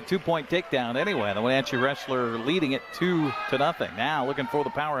 He'll get the 2-point takedown anyway. The Wenatchee wrestler leading it 2-0. Now looking for the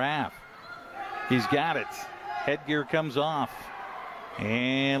power half. He's got it. Headgear comes off.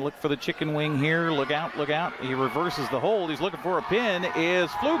 And look for the chicken wing here. Look out, look out. He reverses the hold. He's looking for a pin. Is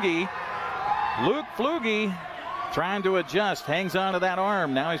Flugie. Luke Flugie trying to adjust. Hangs onto that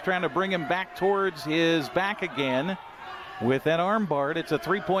arm. Now he's trying to bring him back towards his back again. With that arm barred, it's a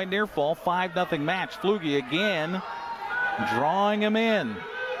 3-point near fall, 5-0 match. Flugie again drawing him in.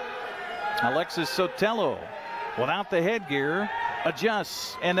 Alexis Sotelo without the headgear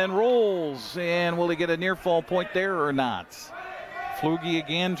adjusts and then rolls. And will he get a near fall point there or not? Flugie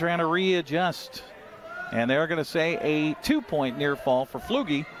again trying to readjust. And they're going to say a 2-point near fall for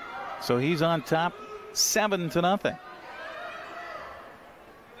Flugie. So he's on top 7-0.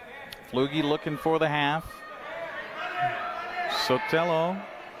 Flugie looking for the half. Sotelo.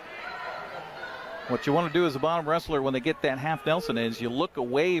 What you want to do as a bottom wrestler when they get that half Nelson is you look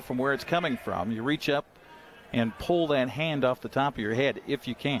away from where it's coming from. You reach up and pull that hand off the top of your head if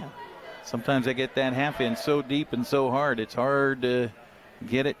you can. Sometimes they get that half in so deep and so hard, it's hard to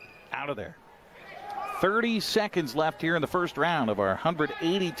get it out of there. 30 seconds left here in the first round of our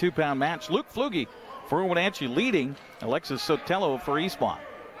 182-pound match. Luke Flugie for Wenatchee leading Alexis Sotelo for Eastmont.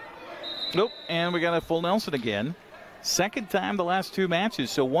 Nope, and we got a full Nelson again. Second time the last 2 matches,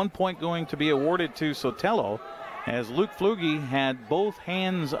 so 1 point going to be awarded to Sotelo as Luke Flugie had both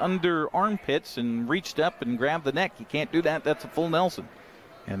hands under armpits and reached up and grabbed the neck. You can't do that. That's a full Nelson,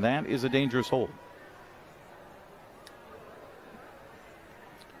 and that is a dangerous hold.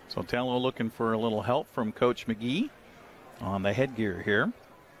 Sotelo looking for a little help from Coach McGee on the headgear here.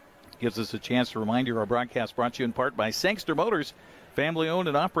 Gives us a chance to remind you our broadcast brought to you in part by Sangster Motors. Family owned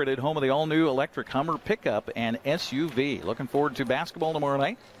and operated, home of the all-new electric Hummer pickup and SUV. Looking forward to basketball tomorrow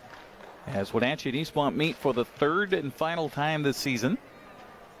night as Wenatchee and Eastmont meet for the 3rd and final time this season.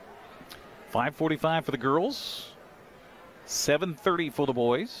 5:45 for the girls, 7:30 for the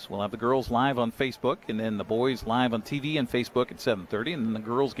boys. We'll have the girls live on Facebook and then the boys live on TV and Facebook at 7:30. And then the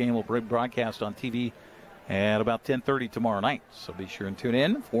girls game will be broadcast on TV at about 10:30 tomorrow night. So be sure and tune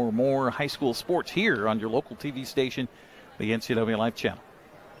in for more high school sports here on your local TV station, the NCWLIFE Channel.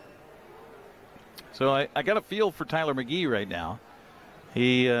 So I got a feel for Tyler McGee right now.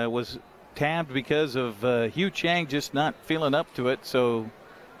 He was tabbed because of Hugh Chang just not feeling up to it. So,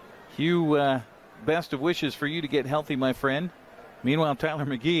 Hugh, best of wishes for you to get healthy, my friend. Meanwhile, Tyler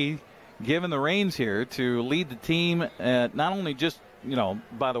McGee given the reins here to lead the team. Not only just,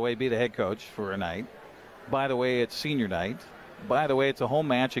 by the way, be the head coach for a night. By the way, it's senior night. By the way, it's a home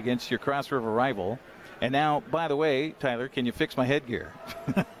match against your Cross River rival. And now, by the way, Tyler, can you fix my headgear?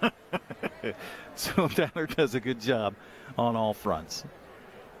 So Tyler does a good job on all fronts.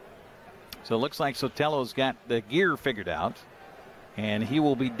 So it looks like Sotelo's got the gear figured out. And he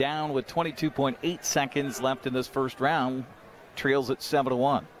will be down with 22.8 seconds left in this first round. Trails at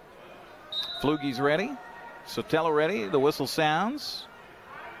 7-1. Flugie's ready. Sotelo ready. The whistle sounds.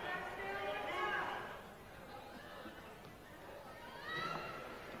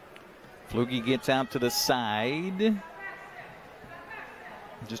 Flugie gets out to the side.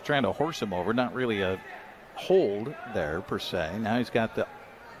 Just trying to horse him over. Not really a hold there, per se. Now he's got the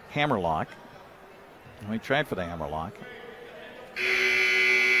hammerlock. He tried for the hammerlock.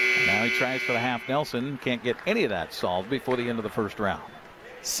 Now he tries for the half Nelson. Can't get any of that solved before the end of the first round.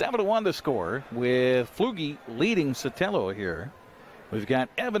 7-1 the score with Flugie leading Sotelo here. We've got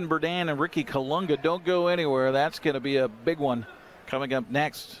Evan Burdan and Ricky Kalunga. Don't go anywhere. That's going to be a big one coming up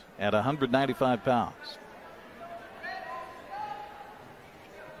next at 195 pounds.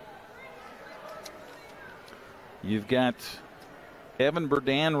 You've got Evan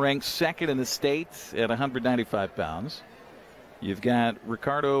Burdan ranked 2nd in the state at 195 pounds. You've got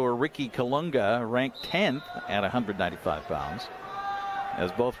Ricardo or Ricky Kalunga ranked 10th at 195 pounds.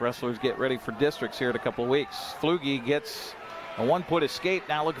 As both wrestlers get ready for districts here in a couple of weeks. Flugie gets a 1-point escape,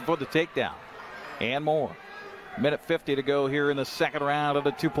 now looking for the takedown. And more. Minute 50 to go here in the second round of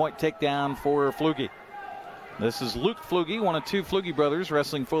the 2-point takedown for Flugie. This is Luke Flugie, one of 2 Flugie brothers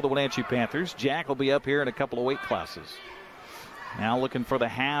wrestling for the Wenatchee Panthers. Jack will be up here in a couple of weight classes. Now looking for the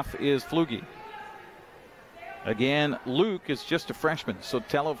half is Flugie. Again, Luke is just a freshman.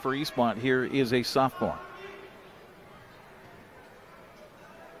 Sotelo for Eastmont here is a sophomore.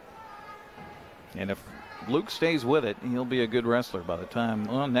 And if Luke stays with it, he'll be a good wrestler by the time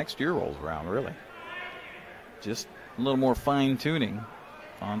next year rolls around, really. Just a little more fine-tuning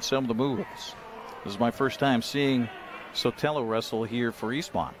on some of the moves. This is my first time seeing Sotelo wrestle here for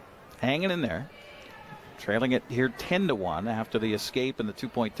Eastmont. Hanging in there. Trailing it here 10-1 after the escape and the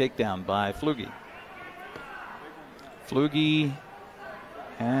 2-point takedown by Flugie. Flugie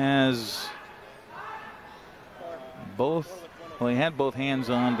has he had both hands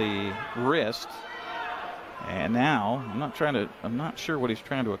on the wrist. And now, I'm not sure what he's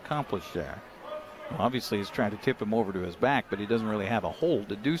trying to accomplish there. Well, obviously, he's trying to tip him over to his back, but he doesn't really have a hold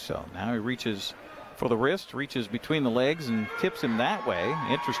to do so. Now he reaches for the wrist, reaches between the legs, and tips him that way.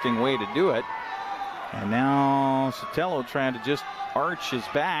 Interesting way to do it. And now Sotelo trying to just arch his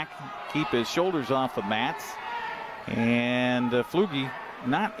back, keep his shoulders off the mats. And Flugie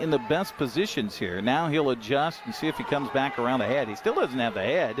not in the best positions here. Now he'll adjust and see if he comes back around the head. He still doesn't have the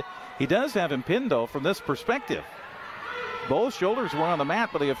head. He does have him pinned, though, from this perspective. Both shoulders were on the mat,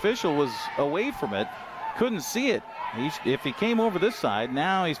 but the official was away from it. Couldn't see it. If he came over this side,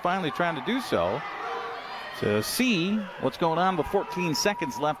 now he's finally trying to do so to see what's going on with 14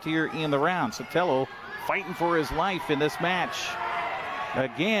 seconds left here in the round. Sotelo fighting for his life in this match.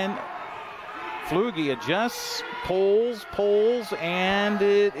 Again, Flugie adjusts, pulls, and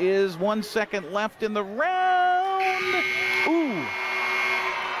it is 1 second left in the round. Ooh.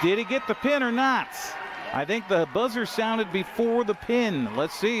 Did he get the pin or not? I think the buzzer sounded before the pin.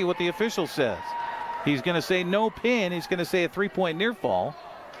 Let's see what the official says. He's going to say no pin. He's going to say a 3-point near fall.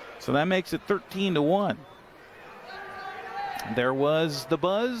 So that makes it 13-1. There was the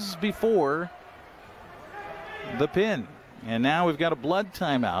buzz before the pin. And now we've got a blood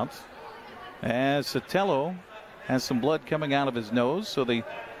timeout as Sotelo has some blood coming out of his nose. So the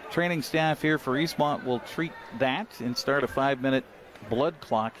training staff here for Eastmont will treat that and start a 5-minute blood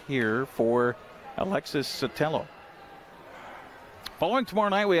clock here for Alexis Sotelo. Following tomorrow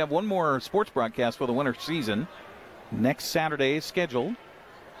night, we have one more sports broadcast for the winter season. Next Saturday is scheduled.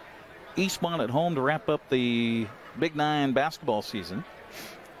 Eastmont at home to wrap up the Big 9 basketball season.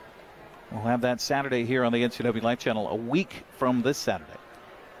 We'll have that Saturday here on the NCWLIFE Channel a week from this Saturday.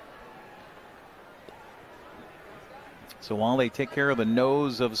 So while they take care of the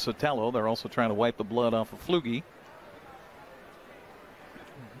nose of Sotelo, they're also trying to wipe the blood off of Flugie.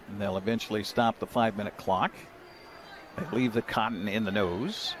 And they'll eventually stop the 5-minute clock. They leave the cotton in the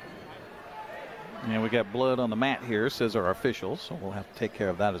nose. And we got blood on the mat here, says our official, so we'll have to take care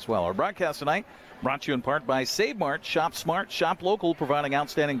of that as well. Our broadcast tonight brought to you in part by Save Mart. Shop smart, shop local, providing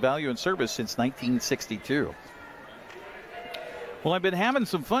outstanding value and service since 1962. Well, I've been having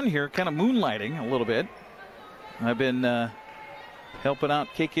some fun here, kind of moonlighting a little bit. I've been helping out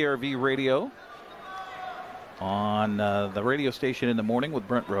KKRV Radio on the radio station in the morning with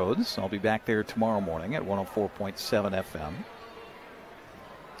Brent Rhodes. I'll be back there tomorrow morning at 104.7 FM.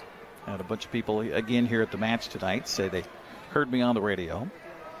 I had a bunch of people again here at the match tonight say they heard me on the radio.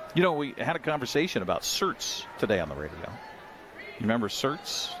 You know, we had a conversation about certs today on the radio. You remember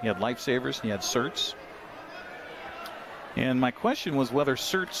certs? You had lifesavers and you had certs. And my question was whether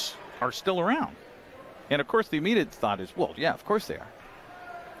certs are still around. And of course the immediate thought is, well, yeah, of course they are.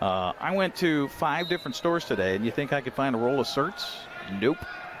 I went to 5 different stores today, and you think I could find a roll of certs? Nope.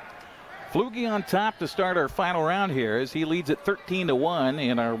 Flugie on top to start our final round here as he leads at 13-1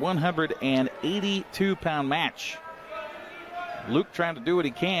 in our 182-pound match. Luke trying to do what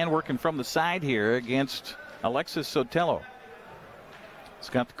he can, working from the side here against Alexis Sotelo. He's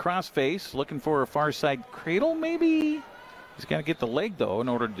got the cross face, looking for a far side cradle, maybe? He's got to get the leg, though, in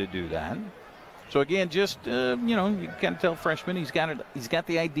order to do that. So again, just you know, you can tell freshman he's got it. He's got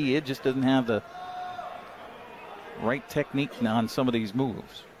the idea, just doesn't have the right technique on some of these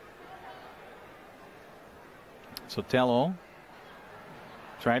moves. Sotelo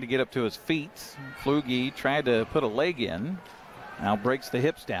tried to get up to his feet. Flugie tried to put a leg in. Now breaks the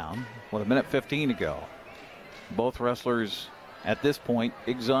hips down with 1:15 to go. Both wrestlers at this point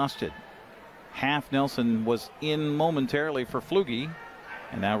exhausted. Half Nelson was in momentarily for Flugie.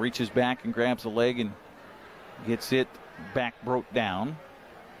 And now reaches back and grabs the leg and gets it back broke down.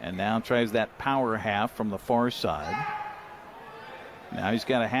 And now tries that power half from the far side. Now he's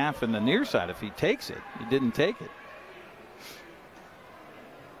got a half in the near side if he takes it. He didn't take it.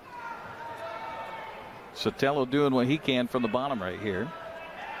 Sotelo doing what he can from the bottom right here.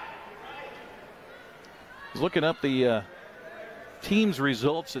 He's looking up the team's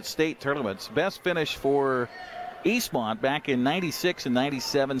results at state tournaments. Best finish for Eastmont back in 96 and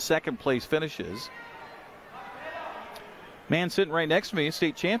 97, second place finishes. Man sitting right next to me,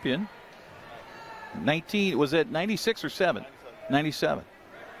 state champion. Was it 96 or 7? 97.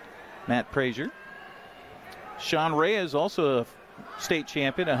 Matt Prazier. Sean Reyes, also a state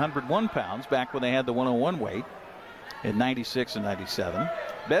champion, 101 pounds, back when they had the 101 weight. in 96 and 97.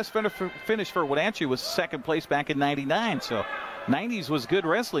 Best finish for Wenatchee was second place back in 99. So 90s was good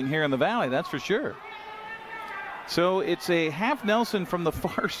wrestling here in the Valley, that's for sure. So it's a half Nelson from the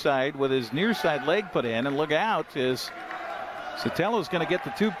far side with his near side leg put in, and look out, is Sotelo's going to get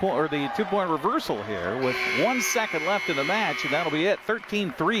the 2-point reversal here with 1 second left in the match, and that'll be it.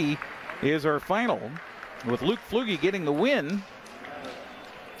 13-3 is our final, with Luke Flugie getting the win,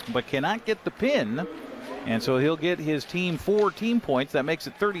 but cannot get the pin, and so he'll get his team 4 team points. That makes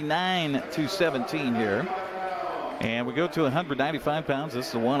it 39-17 here. And we go to 195 pounds. This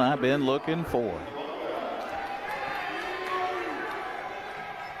is the one I've been looking for.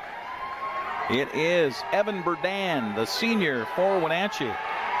 It is Evan Burdan, the senior for Wenatchee.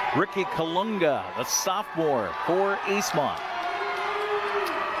 Ricky Kalunga, the sophomore for Eastmont.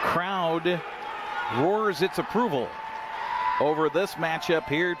 Crowd roars its approval over this matchup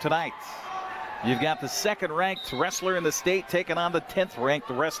here tonight. You've got the second-ranked wrestler in the state taking on the 10th-ranked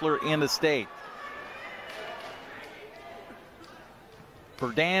wrestler in the state.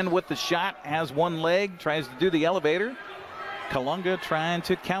 Burdan with the shot, has one leg, tries to do the elevator. Kalunga trying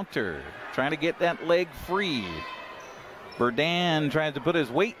to counter, trying to get that leg free. Burdan tries to put his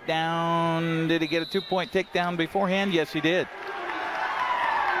weight down. Did he get a 2-point takedown beforehand? Yes, he did,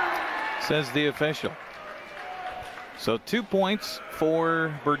 says the official. So 2 points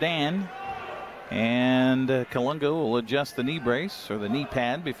for Burdan, and Kalunga will adjust the knee brace or the knee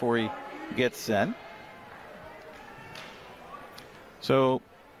pad before he gets set. So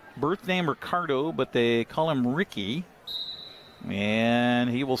birth name Ricardo, but they call him Ricky, and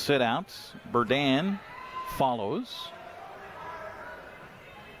he will sit out. Burdan follows.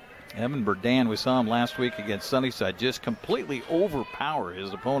 Evan Burdan, we saw him last week against Sunnyside, just completely overpower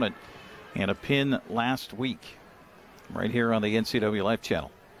his opponent in a pin last week, right here on the NCWLIFE Channel.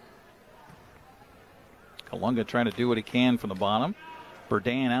 Kalunga trying to do what he can from the bottom.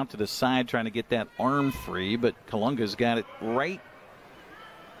 Burdan out to the side trying to get that arm free, but Kalunga's got it right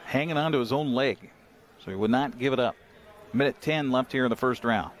hanging onto his own leg, so he would not give it up. Minute 10 left here in the first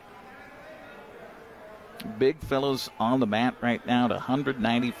round. Big fellows on the mat right now at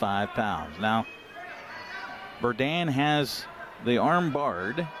 195 pounds. Now, Burdan has the arm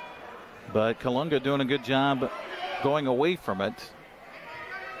barred, but Kalunga doing a good job going away from it.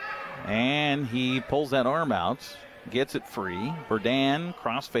 And he pulls that arm out, gets it free. Burdan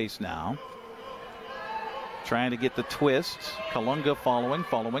cross-face now, trying to get the twist. Kalunga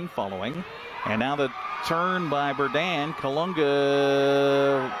following. And now the turn by Burdan.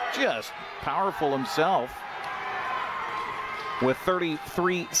 Kalunga just powerful himself with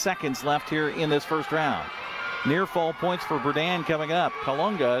 33 seconds left here in this first round. Near fall points for Burdan coming up.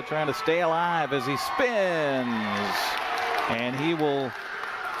 Kalunga trying to stay alive as he spins. And he will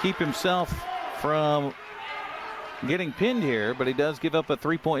keep himself from getting pinned here, but he does give up a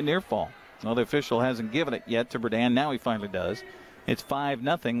 3-point near fall. Well, the official hasn't given it yet to Burdan. Now he finally does. It's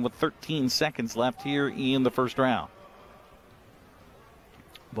 5-0 with 13 seconds left here in the first round.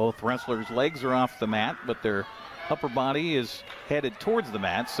 Both wrestlers' legs are off the mat, but their upper body is headed towards the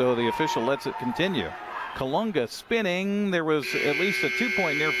mat, so the official lets it continue. Kalunga spinning. There was at least a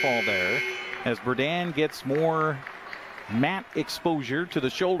 2-point near fall there as Burdan gets more mat exposure to the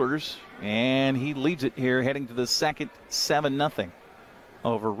shoulders, and he leads it here heading to the second. 7-0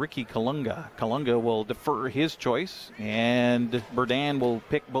 over Ricky Kalunga. Kalunga will defer his choice, and Burdan will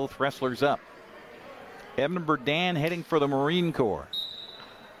pick both wrestlers up. Evan Burdan heading for the Marine Corps.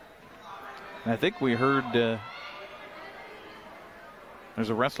 I think we heard there's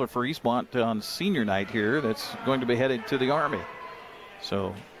a wrestler for Eastmont on senior night here that's going to be headed to the Army.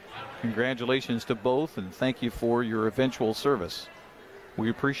 So congratulations to both, and thank you for your eventual service.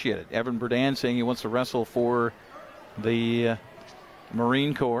 We appreciate it. Evan Burdan saying he wants to wrestle for the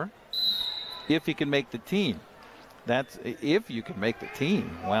Marine Corps if he can make the team. That's if you can make the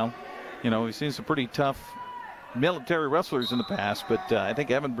team. Well, you know, we've seen some pretty tough military wrestlers in the past, but I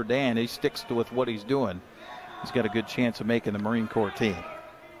think Evan Burdan, he sticks with what he's doing. He's got a good chance of making the Marine Corps team.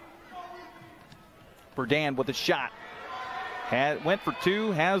 Burdan with a shot. Went for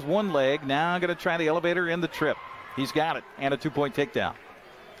 2, has one leg. Now going to try the elevator in the trip. He's got it, and a 2-point takedown.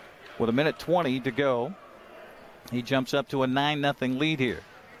 With a minute 20 to go, he jumps up to a 9-0 lead here.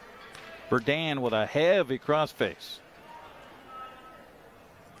 Burdan with a heavy crossface.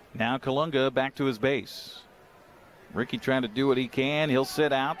 Now Kalunga back to his base. Ricky trying to do what he can. He'll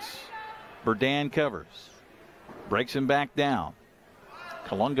sit out. Burdan covers. Breaks him back down.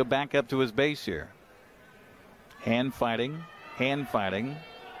 Kalunga back up to his base here. Hand fighting.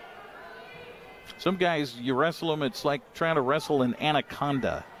 Some guys, you wrestle them, it's like trying to wrestle an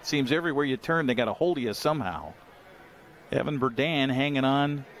anaconda. It seems everywhere you turn, they got a hold of you somehow. Evan Burdan hanging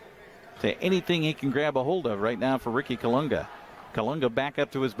on to anything he can grab a hold of right now for Ricky Kalunga. Kalunga back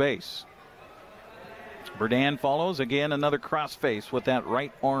up to his base. Burdan follows. Again, another crossface with that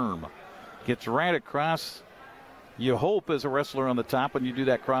right arm. Gets right across. You hope as a wrestler on the top when you do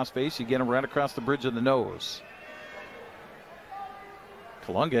that crossface, you get him right across the bridge of the nose.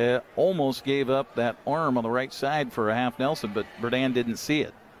 Kalunga almost gave up that arm on the right side for a half Nelson, but Burdan didn't see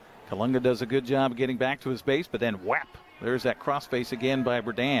it. Kalunga does a good job of getting back to his base, but then whap. There's that crossface again by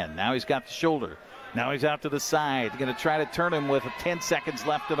Burdan. Now he's got the shoulder. Now he's out to the side. Going to try to turn him with 10 seconds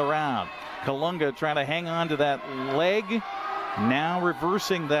left in the round. Kalunga trying to hang on to that leg. Now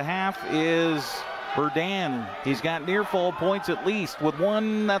reversing the half is Burdan. He's got near fall points at least. With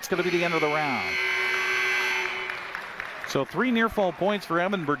one, that's going to be the end of the round. So 3 near fall points for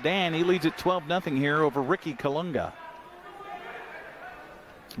Evan Burdan. He leads at 12-0 here over Ricky Kalunga.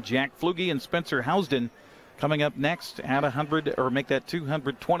 Jack Flugie and Spencer Housden coming up next at 100, or make that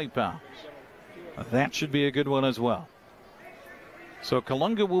 220 pounds. That should be a good one as well. So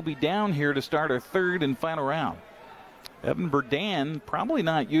Kalunga will be down here to start our third and final round. Evan Burdan probably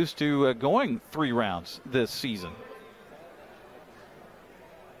not used to going 3 rounds this season.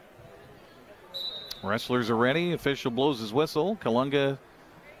 Wrestlers are ready. Official blows his whistle. Kalunga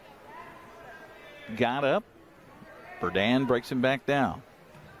got up. Burdan breaks him back down.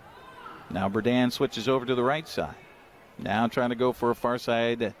 Now Burdan switches over to the right side. Now trying to go for a far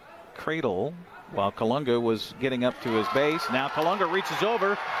side cradle while Kalunga was getting up to his base. Now Kalunga reaches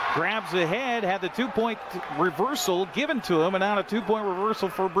over, grabs the head, had the 2-point reversal given to him, and now a 2-point reversal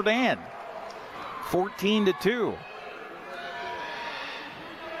for Burdan. 14-2.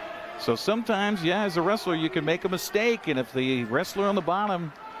 So sometimes, yeah, as a wrestler, you can make a mistake, and if the wrestler on the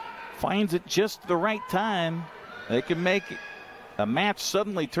bottom finds it just the right time, they can make a match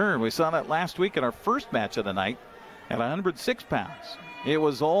suddenly turn. We saw that last week in our first match of the night at 106 pounds. It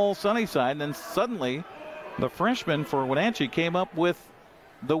was all Sunnyside, and then suddenly the freshman for Wenatchee came up with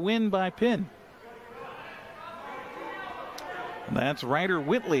the win by pin. And that's Ryder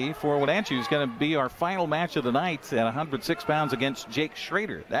Whitley for Wenatchee, who's going to be our final match of the night at 106 pounds against Jake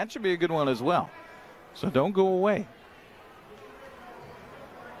Schrader. That should be a good one as well. So don't go away.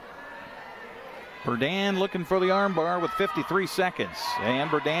 Burdan looking for the armbar with 53 seconds. And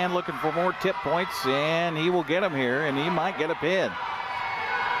Burdan looking for more tip points, and he will get him here, and he might get a pin.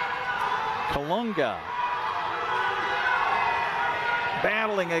 Kalunga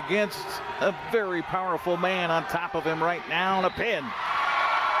battling against a very powerful man on top of him right now, and a pin.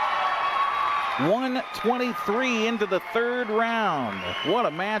 1:23 into the third round. What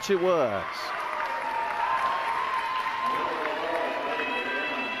a match it was.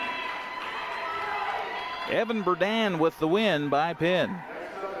 Evan Burdan with the win by pin.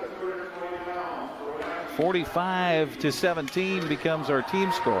 45-17 becomes our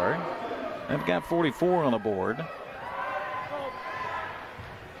team score. They've got 44 on the board.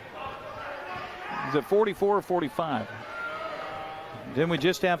 Is it 44 or 45? Didn't we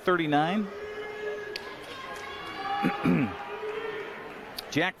just have 39?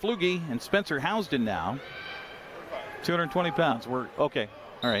 Jack Flugie and Spencer Housden now. 220 pounds. We're okay.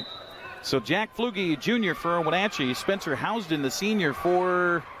 All right. So Jack Flugie, junior for Wenatchee. Spencer Housden, the senior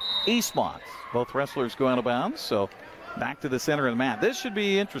for Eastmont. Both wrestlers go out of bounds. So back to the center of the mat. This should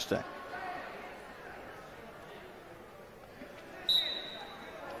be interesting.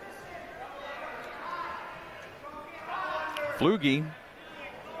 Flugie,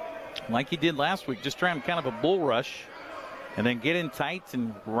 like he did last week, just trying kind of a bull rush and then get in tight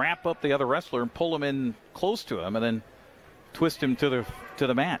and wrap up the other wrestler and pull him in close to him and then twist him to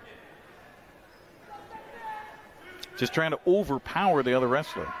the mat. Just trying to overpower the other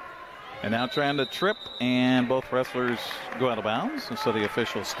wrestler. And now trying to trip, and both wrestlers go out of bounds, and so the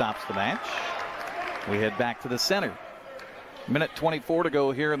official stops the match. We head back to the center. Minute 24 to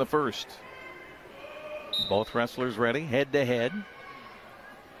go here in the first. Both wrestlers ready, head to head.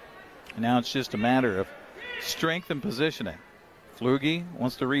 And now it's just a matter of strength and positioning. Flugie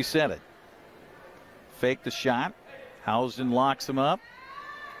wants to reset it. Fake the shot. Housden locks him up.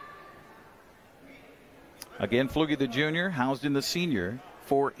 Again, Flugie the junior, Housden the senior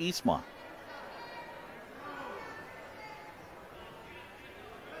for Eastmont.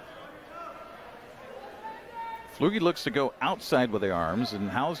 Flugie looks to go outside with the arms, and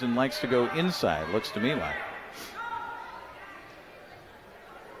Housden likes to go inside, looks to me like.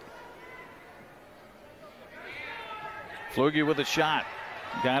 Flugie with a shot.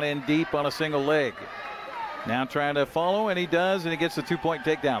 Got in deep on a single leg. Now trying to follow, and he does, and he gets the 2-point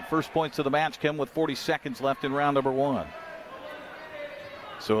takedown. First points of the match come with 40 seconds left in round number 1.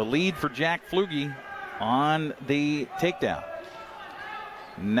 So a lead for Jack Flugie on the takedown.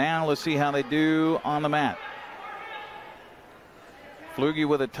 Now let's see how they do on the mat. Flugie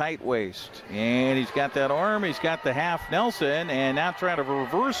with a tight waist, and he's got that arm, he's got the half Nelson, and now trying to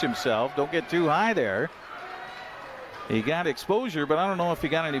reverse himself. Don't get too high there. He got exposure, but I don't know if he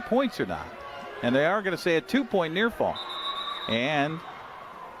got any points or not. And they are going to say a 2-point near fall. And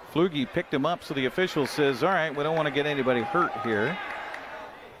Flugie picked him up, so the official says, all right, we don't want to get anybody hurt here.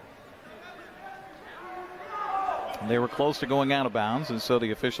 They were close to going out of bounds, and so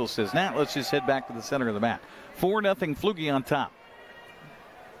the official says, nah, let's just head back to the center of the mat. 4-0 Flugie on top.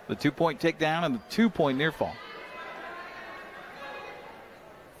 The 2-point takedown and the 2-point near fall.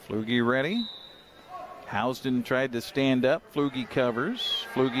 Flugie ready. Housden tried to stand up. Flugie covers.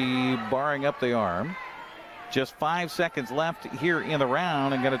 Flugie barring up the arm. Just 5 seconds left here in the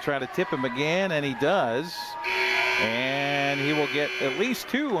round, and going to try to tip him again, and he does. And he will get at least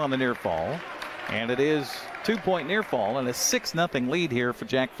 2 on the near fall. And it is 2-point near fall and a 6-0 lead here for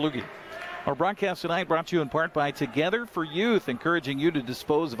Jack Flugie. Our broadcast tonight brought to you in part by Together for Youth, encouraging you to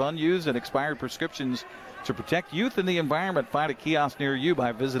dispose of unused and expired prescriptions to protect youth and the environment. Find a kiosk near you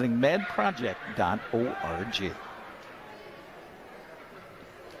by visiting medproject.org.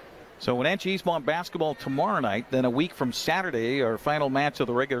 So Wenatchee Eastmont basketball tomorrow night, then a week from Saturday, our final match of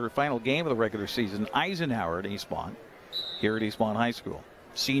the final game of the regular season, Eisenhower at Eastmont, here at Eastmont High School.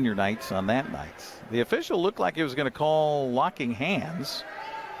 Senior nights on that night. The official looked like he was going to call locking hands.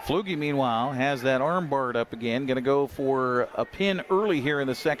 Flugie, meanwhile, has that arm barred up again. Going to go for a pin early here in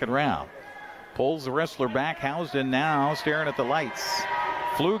the second round. Pulls the wrestler back. Housden now staring at the lights.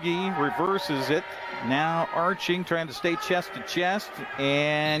 Flugie reverses it. Now arching, trying to stay chest to chest,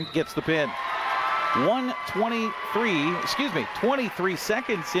 and gets the pin. 23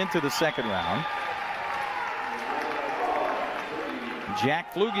 seconds into the second round.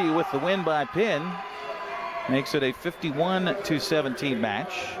 Jack Flugie with the win by pin. Makes it a 51-17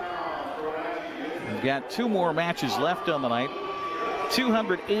 match. We've got 2 more matches left on the night.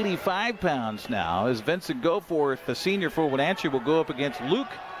 285 pounds now as Vincent Goforth, the senior for Wenatchee, will go up against Luke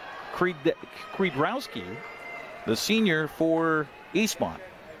Kriedrowski, the senior for Eastmont.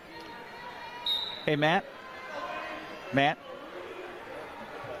 Hey, Matt.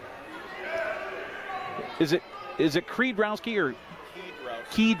 Is it Kriedrowski or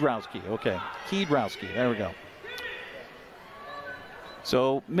Kiedrowski? Okay, Kiedrowski. There we go.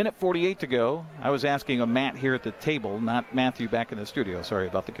 So, minute 48 to go. I was asking a Matt here at the table, not Matthew back in the studio. Sorry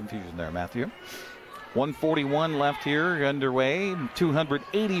about the confusion there, Matthew. 141 left here, underway.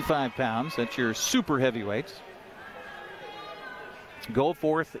 285 pounds. That's your super heavyweights.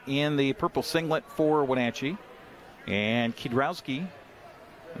 Goforth in the purple singlet for Wenatchee. And Kiedrowski,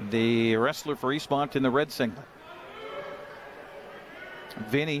 the wrestler for Eastmont, in the red singlet.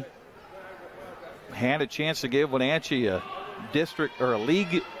 Vinny had a chance to give Wenatchee a district or a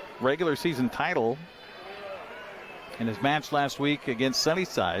league regular season title in his match last week against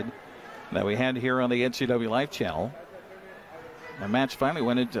Sunnyside that we had here on the NCWLIFE Channel. The match finally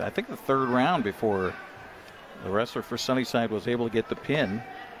went into, I think, the third round before the wrestler for Sunnyside was able to get the pin.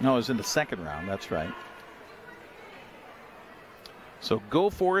 No, it was in the second round. That's right. So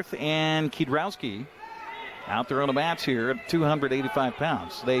Goforth and Kiedrowski out there on the mats here at 285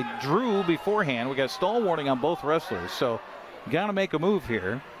 pounds. They drew beforehand. We got a stall warning on both wrestlers, so got to make a move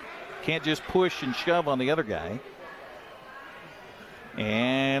here. Can't just push and shove on the other guy.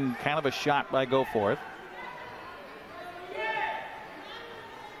 And kind of a shot by Goforth.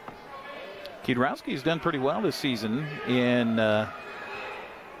 Kiedrowski's done pretty well this season in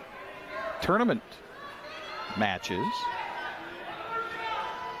tournament matches.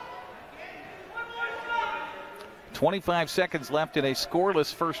 25 seconds left in a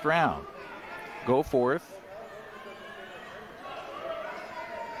scoreless first round. Goforth.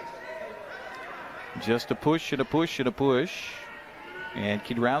 Just a push and a push and a push. And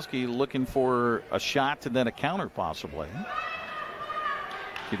Kiedrowski looking for a shot and then a counter possibly.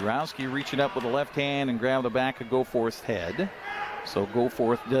 Kiedrowski reaching up with the left hand and grab the back of Goforth's head. So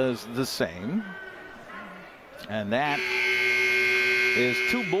Goforth does the same. And that is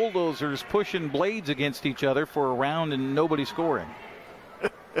 2 bulldozers pushing blades against each other for a round and nobody scoring.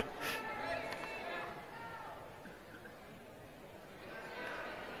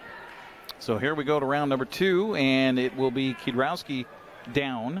 So here we go to round number 2, and it will be Kiedrowski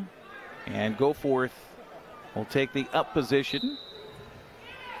down, and Goforth will take the up position.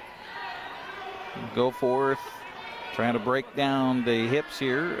 Goforth trying to break down the hips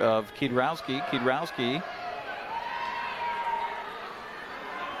here of Kiedrowski. Kiedrowski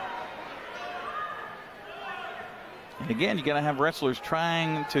And again, you got to have wrestlers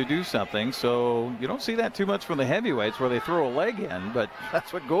trying to do something, so you don't see that too much from the heavyweights where they throw a leg in, but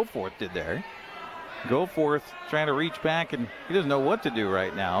that's what Goforth did there. Goforth trying to reach back, and he doesn't know what to do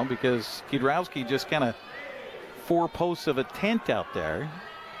right now because Kiedrowski just kind of 4 posts of a tent out there.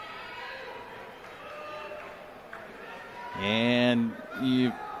 And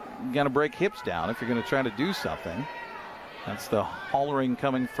you got to break hips down if you're going to try to do something. That's the hollering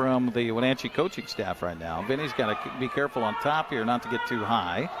coming from the Wenatchee coaching staff right now. Vinny's got to be careful on top here not to get too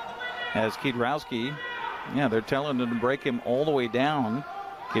high. As Kiedrowski, they're telling him to break him all the way down.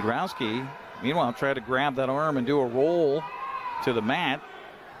 Kiedrowski, meanwhile, try to grab that arm and do a roll to the mat.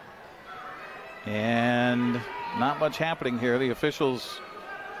 And not much happening here. The officials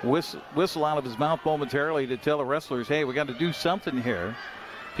whistle out of his mouth momentarily to tell the wrestlers, hey, we got to do something here.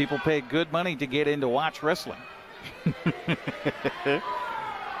 People pay good money to get in to watch wrestling.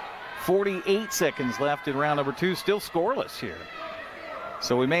 48 seconds left in round number 2, still scoreless here.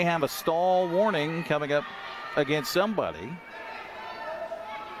 So we may have a stall warning coming up against somebody.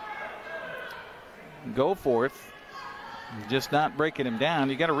 Goforth just not breaking him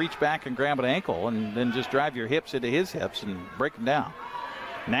down. You got to reach back and grab an ankle and then just drive your hips into his hips and break him down.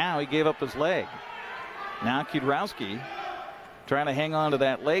 Now he gave up his leg. Now Kiedrowski trying to hang on to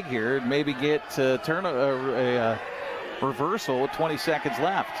that leg here and maybe get a reversal with 20 seconds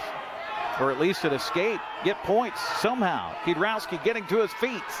left. Or at least an escape. Get points somehow. Kiedrowski getting to his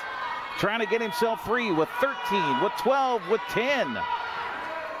feet. Trying to get himself free with 13, with 12, with 10.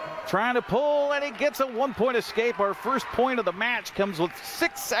 Trying to pull, and he gets a 1-point escape. Our first point of the match comes with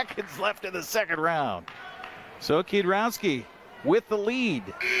 6 seconds left in the second round. So Kiedrowski with the lead.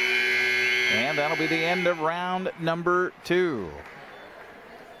 And that'll be the end of round number 2.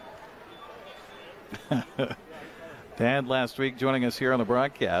 Dad last week joining us here on the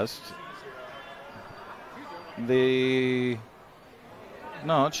broadcast. It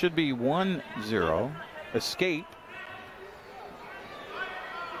should be 1-0. Escape.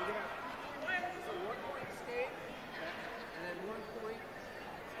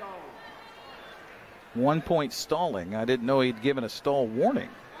 One-point stalling. I didn't know he'd given a stall warning.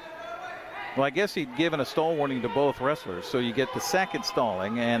 Well, I guess he'd given a stall warning to both wrestlers. So you get the second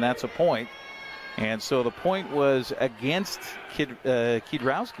stalling, and that's a point. And so the point was against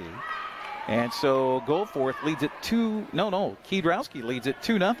Kiedrowski. And so Goforth leads it 2. Kiedrowski leads it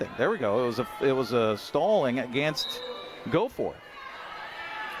 2-0. There we go. It was a stalling against Goforth.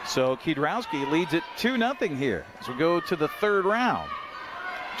 So Kiedrowski leads it 2-0 here as we go to the third round.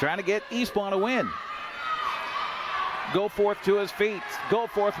 Trying to get Eastmont a win. Goforth to his feet.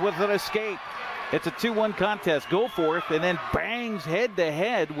 Goforth with an escape. It's a 2-1 contest. Goforth and then bangs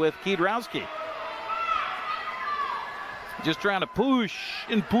head-to-head with Kiedrowski. Just trying to push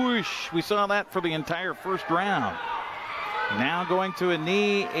and push. We saw that for the entire first round. Now going to a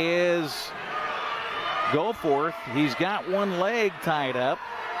knee is Goforth. He's got one leg tied up.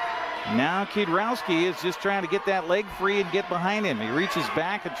 Now Kiedrowski is just trying to get that leg free and get behind him. He reaches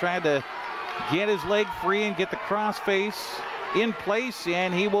back and tried to get his leg free and get the crossface in place,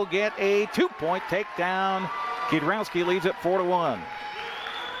 and he will get a 2-point takedown. Kiedrowski leads it 4-1.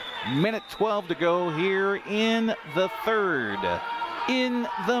 Minute 12 to go here in the third. In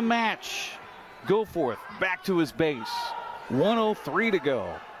the match, Goforth back to his base. 1:03 to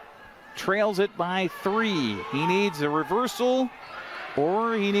go. Trails it by 3. He needs a reversal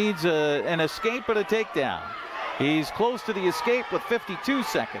or he needs an escape and a takedown. He's close to the escape with 52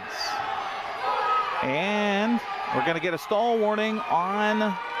 seconds. And we're going to get a stall warning on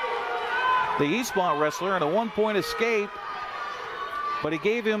the Eastmont wrestler and a 1-point escape. But he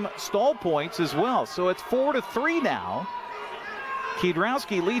gave him stall points as well. So it's 4-3 now.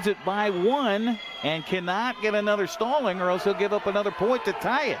 Kiedrowski leads it by 1 and cannot get another stalling or else he'll give up another point to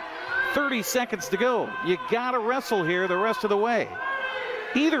tie it. 30 seconds to go. You got to wrestle here the rest of the way.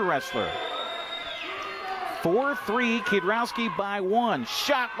 Either wrestler. 4-3, Kiedrowski by 1.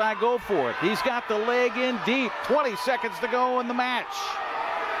 Shot by Goforth. He's got the leg in deep. 20 seconds to go in the match.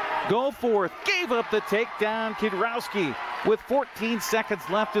 Goforth gave up the takedown. Kiedrowski, with 14 seconds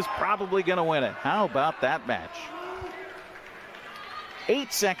left, is probably going to win it. How about that match?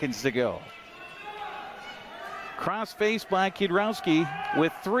 8 seconds to go. Crossface by Kiedrowski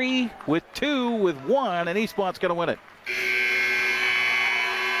with 3, with 2, with 1, and Eastmont's going to win it.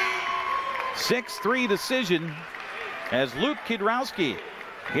 6-3 decision as Luke Kiedrowski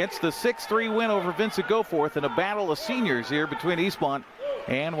gets the 6-3 win over Vincent Goforth in a battle of seniors here between Eastmont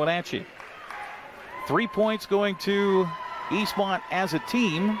and Wenatchee. 3 points going to Eastmont as a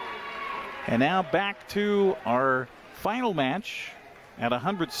team. And now back to our final match at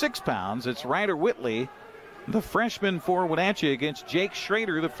 106 pounds. It's Ryder Whitley the freshman for Wenatchee, against Jake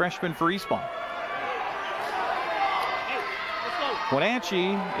Schrader, the freshman for Eastmont.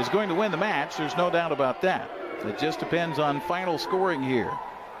 Wenatchee is going to win the match. There's no doubt about that. It just depends on final scoring here.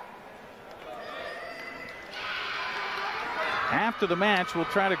 After the match, we'll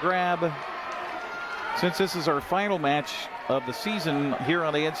try to grab, since this is our final match of the season here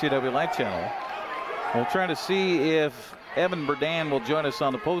on the NCWLIFE Channel, we'll try to see if Evan Burdan will join us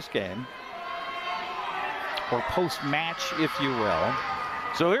on the post-game, or post-match, if you will.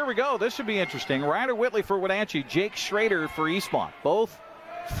 So here we go. This should be interesting. Ryder Whitley for Wenatchee, Jake Schrader for Eastmont. Both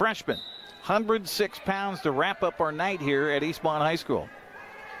freshmen. 106 pounds to wrap up our night here at Eastmont High School.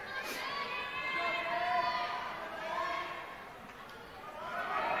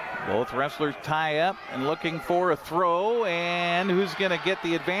 Both wrestlers tie up and looking for a throw. And who's going to get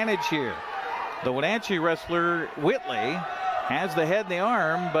the advantage here? The Wenatchee wrestler, Whitley, has the head and the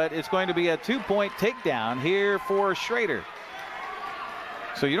arm, but it's going to be a 2-point takedown here for Schrader.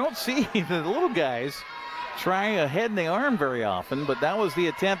 So you don't see the little guys try a head and the arm very often, but that was the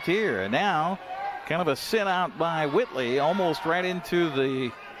attempt here. And now kind of a sit out by Whitley, almost right into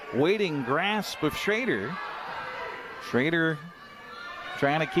the waiting grasp of Schrader. Schrader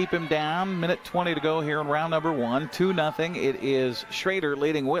trying to keep him down. Minute 20 to go here in round number 1. 2-0. It is Schrader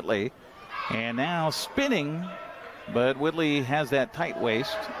leading Whitley. And now spinning, but Whitley has that tight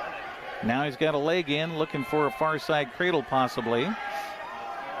waist. Now he's got a leg in, looking for a far side cradle possibly.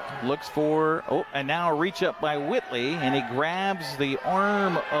 Looks for, and now a reach up by Whitley, and he grabs the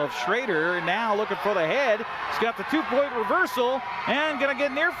arm of Schrader. Now looking for the head. He's got the 2-point reversal and going to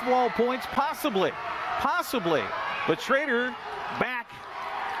get near fall points, possibly. But Schrader back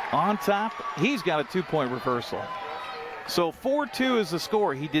on top. He's got a 2-point reversal. So 4-2 is the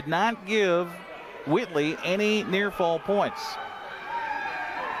score. He did not give Whitley any near fall points.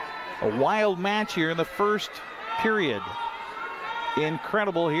 A wild match here in the first period.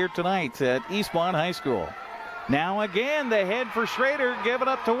 Incredible here tonight at Eastmont High School. Now again, the head for Schrader, given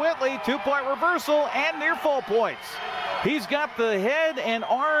up to Whitley. 2-point reversal and near fall points. He's got the head and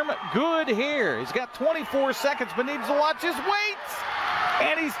arm good here. He's got 24 seconds, but needs to watch his weights.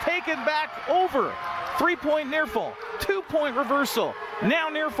 And he's taken back over. 3-point near fall, 2-point reversal. Now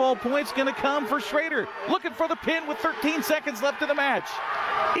near fall points going to come for Schrader. Looking for the pin with 13 seconds left in the match.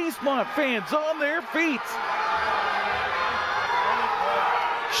 Eastmont fans on their feet.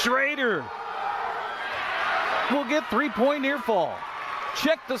 Schrader will get 3-point near fall.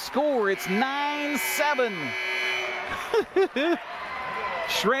 Check the score. It's 9-7.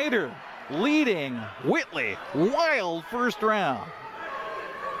 Schrader leading Whitley. Wild first round.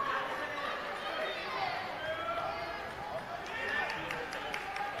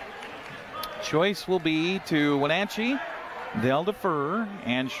 Choice will be to Wenatchee. They'll defer,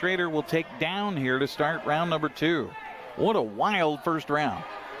 and Schrader will take down here to start round number 2. What a wild first round.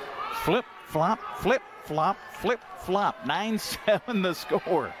 Flip, flop, flip, flop, flip, flop. 9-7 the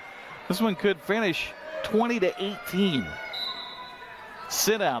score. This one could finish 20-18.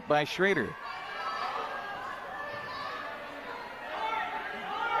 Sit out by Schrader.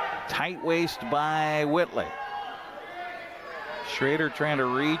 Tight waist by Whitley. Schrader trying to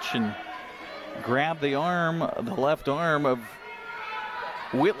reach and grab the arm, the left arm of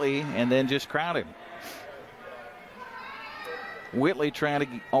Whitley, and then just crowd him. Whitley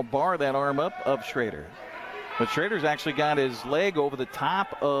trying to bar that arm up of Schrader. But Schrader's actually got his leg over the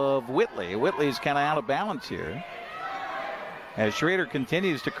top of Whitley. Whitley's kind of out of balance here. As Schrader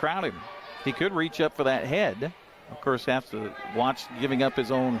continues to crowd him. He could reach up for that head. Of course, has to watch giving up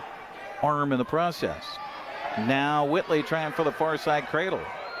his own arm in the process. Now Whitley trying for the far side cradle.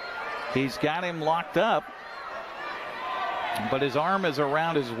 He's got him locked up, but his arm is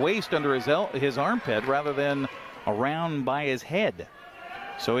around his waist under his armpit rather than around by his head.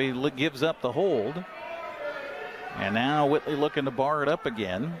 So he gives up the hold. And now Whitley looking to bar it up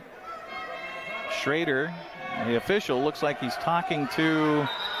again. Schrader, the official, looks like he's talking to,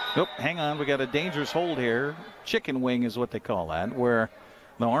 hang on, we got a dangerous hold here. Chicken wing is what they call that, where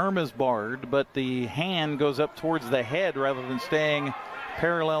the arm is barred, but the hand goes up towards the head rather than staying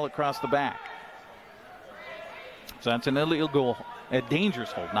parallel across the back. So that's an illegal, a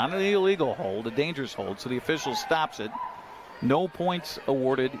dangerous hold, not an illegal hold, a dangerous hold. So the official stops it. No points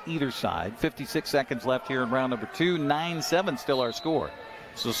awarded either side. 56 seconds left here in round number 2. 9-7 still our score.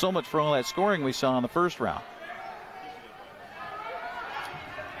 So much for all that scoring we saw in the first round.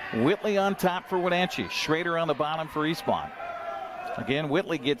 Whitley on top for Wenatchee. Schrader on the bottom for Eastmont. Again,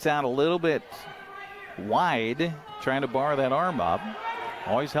 Whitley gets out a little bit wide, trying to bar that arm up.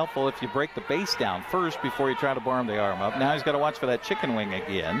 Always helpful if you break the base down first before you try to bar the arm up. Now he's got to watch for that chicken wing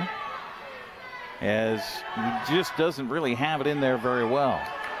again. as he just doesn't really have it in there very well.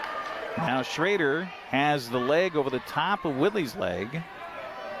 Now Schrader has the leg over the top of Whitley's leg.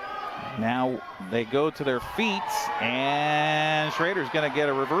 Now they go to their feet, and Schrader's going to get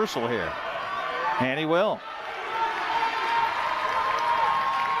a reversal here. And he will.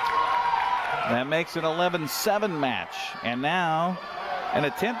 That makes an 11-7 match. And now an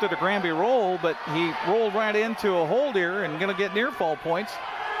attempt at a Granby roll, but he rolled right into a hold here and going to get near fall points.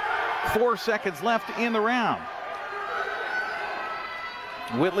 4 seconds left in the round.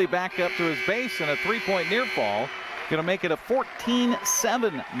 Whitley back up to his base and a 3-point near fall. Going to make it a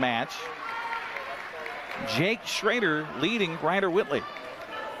 14-7 match. Jake Schrader leading Ryder Whitley.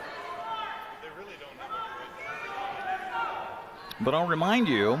 But I'll remind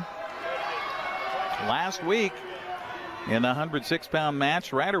you, last week in the 106-pound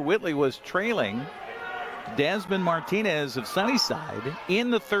match, Ryder Whitley was trailing Desmond Martinez of Sunnyside in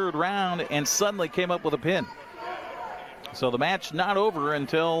the 3rd round and suddenly came up with a pin. So the match not over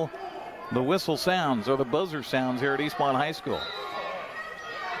until the whistle sounds, or the buzzer sounds, here at Eastmont High School.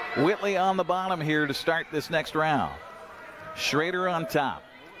 Whitley on the bottom here to start this next round. Schrader on top.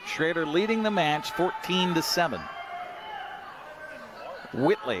 Schrader leading the match 14-7.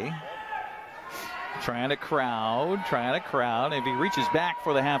 Whitley trying to crowd. If he reaches back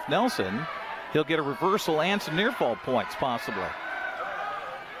for the half Nelson, he'll get a reversal and some near fall points possibly.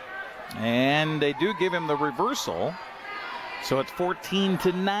 And they do give him the reversal. So it's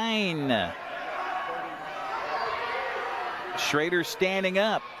 14-9. Schrader standing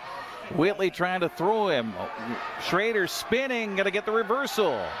up. Whitley trying to throw him. Schrader spinning, going to get the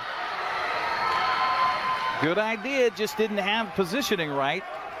reversal. Good idea, just didn't have positioning right.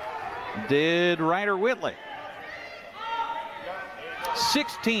 Did Ryder Whitley.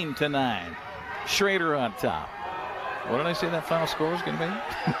 16-9. Schrader on top. What did I say that final score was going to be?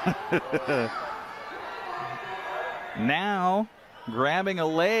 Now, grabbing a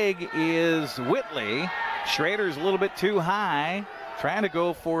leg is Whitley. Schrader's a little bit too high. Trying to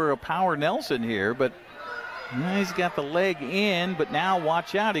go for a power Nelson here, but he's got the leg in, but now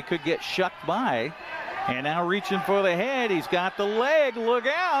watch out, he could get shucked by. And now reaching for the head, he's got the leg, look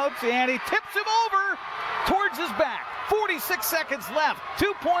out, and he tips him over towards his back. 46 seconds left,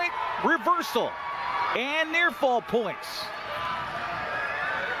 2-point reversal and near fall points.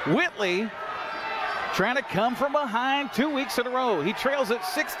 Whitley trying to come from behind 2 weeks in a row. He trails at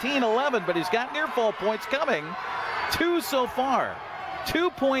 16-11, but he's got near fall points coming. 2 so far.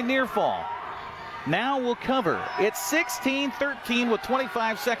 2-point near fall. Now we'll cover. It's 16-13 with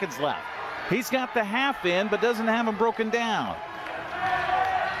 25 seconds left. He's got the half in, but doesn't have him broken down.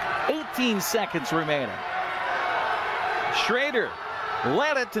 18 seconds remaining. Schrader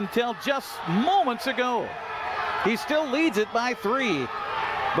led it until just moments ago. He still leads it by 3.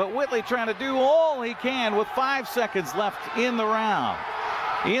 But Whitley trying to do all he can with 5 seconds left in the round,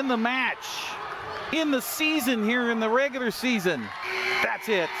 in the match, in the season here in the regular season. That's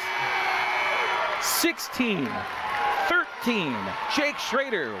it. 16-13. Jake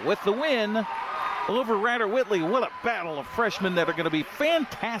Schrader with the win over Ryder Whitley. What a battle of freshmen that are going to be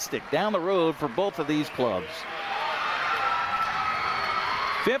fantastic down the road for both of these clubs.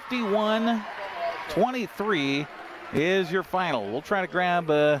 51-23 is your final. We'll try to grab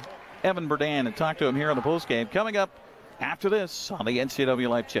Evan Burdan and talk to him here on the postgame. Coming up after this on the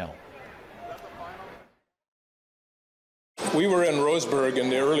NCWLIFE Channel. We were in Roseburg in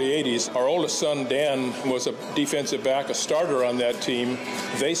the early 80s. Our oldest son, Dan, was a defensive back, a starter on that team.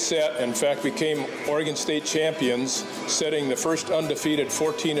 They in fact, became Oregon State champions, setting the first undefeated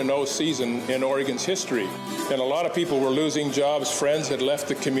 14-0 season in Oregon's history. And a lot of people were losing jobs. Friends had left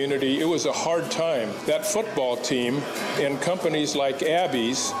the community. It was a hard time. That football team and companies like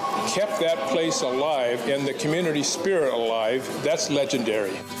Abby's kept that place alive and the community spirit alive. That's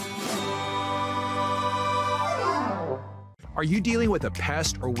legendary. Are you dealing with a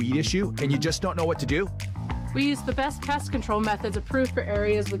pest or weed issue and you just don't know what to do? We use the best pest control methods approved for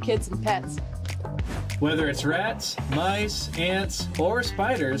areas with kids and pets. Whether it's rats, mice, ants, or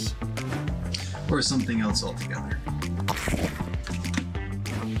spiders, or something else altogether.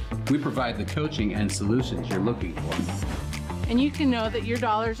 We provide the coaching and solutions you're looking for. And you can know that your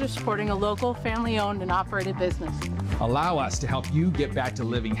dollars are supporting a local, family-owned and operated business. Allow us to help you get back to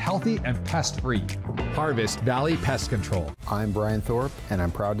living healthy and pest-free. Harvest Valley Pest Control. I'm Brian Thorpe, and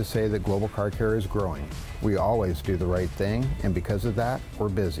I'm proud to say that Global Car Care is growing. We always do the right thing, and because of that, we're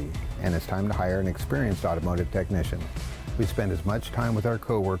busy, and it's time to hire an experienced automotive technician. We spend as much time with our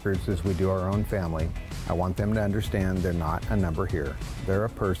coworkers as we do our own family. I want them to understand they're not a number here. They're a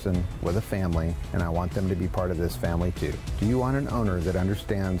person with a family, and I want them to be part of this family too. Do you want an owner that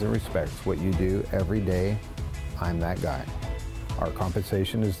understands and respects what you do every day? I'm that guy. Our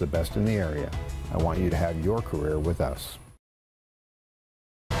compensation is the best in the area. I want you to have your career with us.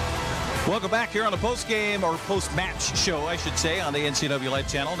 Welcome back here on the post-game or post-match show, I should say, on the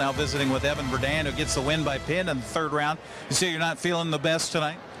NCWLIFE Channel. Now visiting with Evan Burdan, who gets the win by pin in the third round. You say you're not feeling the best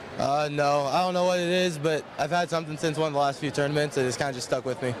tonight? No, I don't know what it is, but I've had something since one of the last few tournaments, and it's kind of just stuck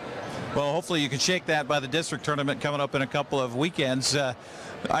with me. Well, hopefully you can shake that by the district tournament coming up in a couple of weekends.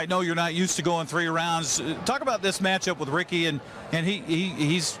 I know you're not used to going 3 rounds. Talk about this matchup with Ricky, and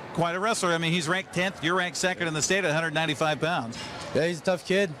he's quite a wrestler. I mean, he's ranked 10th. You're ranked 2nd in the state at 195 pounds. Yeah, he's a tough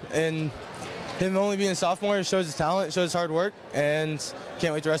kid, and him only being a sophomore shows his talent, shows his hard work, and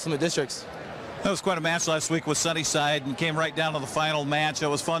can't wait to wrestle him at districts. That was quite a match last week with Sunnyside and came right down to the final match. It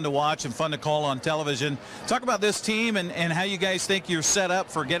was fun to watch and fun to call on television. Talk about this team and how you guys think you're set up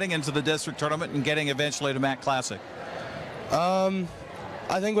for getting into the district tournament and getting eventually to MAC Classic.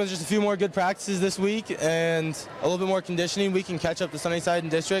 I think with just a few more good practices this week and a little bit more conditioning, we can catch up to Sunnyside in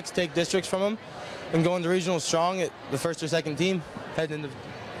districts, take districts from them, and go into regional strong at the first or second team heading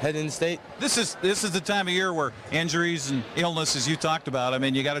into state. This is the time of year where injuries and illness, as you talked about, I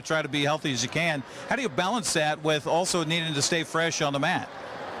mean, you got to try to be healthy as you can. How do you balance that with also needing to stay fresh on the mat?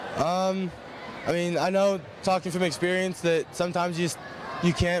 I mean, I know, talking from experience, that sometimes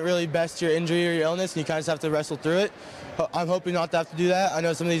you can't really best your injury or your illness, and you kind of just have to wrestle through it. I'm hoping not to have to do that. I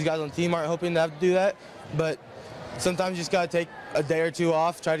know some of these guys on the team aren't hoping to have to do that, but sometimes you just got to take a day or two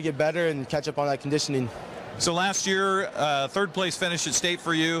off, try to get better, and catch up on that conditioning. So last year, third place finish at state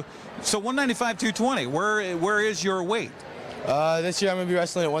for you. So 195, 220. Where is your weight? This year I'm going to be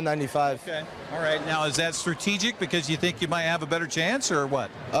wrestling at 195. Okay. All right. Now, is that strategic because you think you might have a better chance, or what?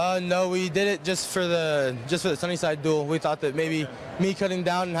 No, we did it just for the Sunnyside duel. We thought that maybe me cutting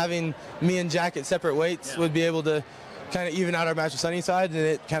down and having me and Jack at separate weights would be able to kind of even out our match with Sunnyside, and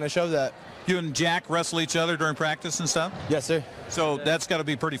it kind of showed that. You and Jack wrestle each other during practice and stuff? Yes, sir. So that's got to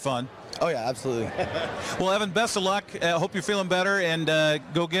be pretty fun. Oh, yeah, absolutely. Well, Evan, best of luck. Hope you're feeling better, and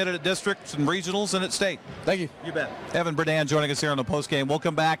go get it at districts and regionals and at state. Thank you. You bet. Evan Burdan joining us here on the postgame. We'll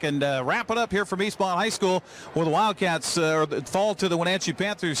come back and wrap it up here from Eastmont High School, where the Wildcats fall to the Wenatchee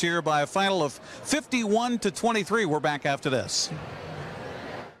Panthers here by a final of 51-23. We're back after this.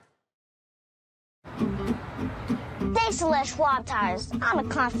 Thanks to Les Schwab Tires, I'm a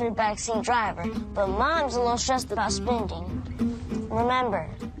confident backseat driver, but Mom's a little stressed about spending. Remember,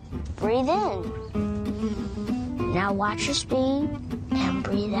 breathe in. Now watch your speed and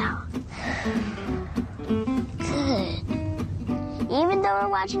breathe out. Good. Even though we're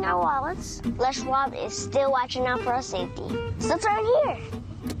watching our wallets, Les Schwab is still watching out for our safety. So turn here.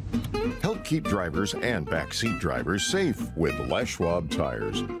 Help keep drivers and backseat drivers safe with Les Schwab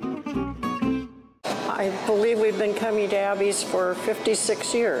Tires. I believe we've been coming to Abby's for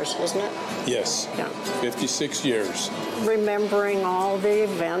 56 years, isn't it? Yes. Yeah. 56 years. Remembering all the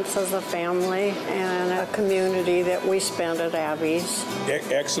events as a family and a community that we spent at Abby's.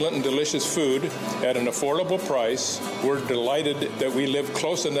 Excellent and delicious food at an affordable price. We're delighted that we live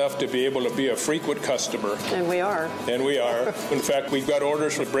close enough to be able to be a frequent customer. And we are. And we are. In fact, we've got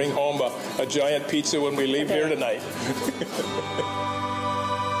orders to bring home a giant pizza when we leave here tonight.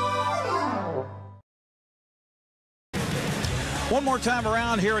 One more time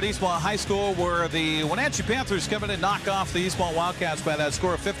around here at Eastmont High School, where the Wenatchee Panthers come in and knock off the Eastmont Wildcats by that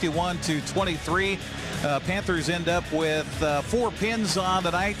score of 51-23. Panthers end up with 4 pins on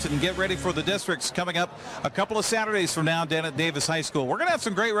the night and get ready for the districts coming up a couple of Saturdays from now down at Davis High School. We're going to have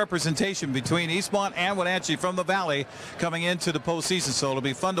some great representation between Eastmont and Wenatchee from the Valley coming into the postseason, so it'll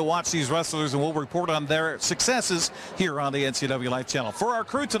be fun to watch these wrestlers, and we'll report on their successes here on the NCWLIFE Channel. For our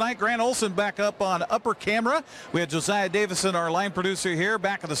crew tonight, Grant Olson back up on upper camera. We had Josiah Davison, our line producer, here.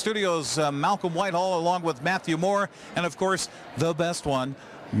 Back in the studios, Malcolm Whitehall along with Matthew Moore, and of course the best one,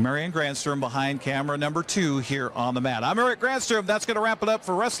 Marion Granstrom, behind camera number 2 here on the mat. I'm Eric Granstrom. That's going to wrap it up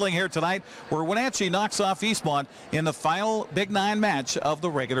for wrestling here tonight, where Wenatchee knocks off Eastmont in the final Big 9 match of the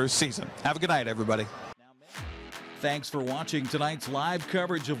regular season. Have a good night, everybody. Thanks for watching tonight's live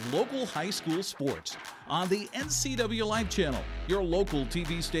coverage of local high school sports on the NCWLIFE Channel, your local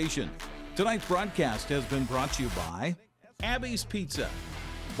TV station. Tonight's broadcast has been brought to you by Abby's Pizza,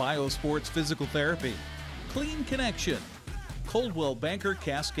 Biosports Physical Therapy, Clean Connection, Coldwell Banker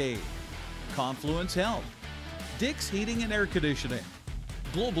Cascade, Confluence Health, Dick's Heating and Air Conditioning,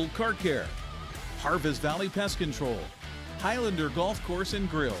 Global Car Care, Harvest Valley Pest Control, Highlander Golf Course and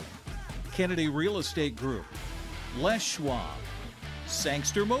Grill, Kennedy Real Estate Group, Les Schwab,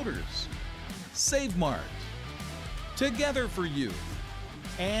 Sangster Motors, Save Mart, Together for You,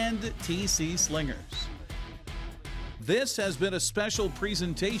 and TC Slingers. This has been a special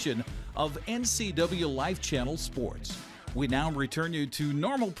presentation of NCWLIFE Channel Sports. We now return you to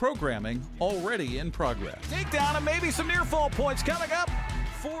normal programming already in progress. Takedown and maybe some near fall points coming up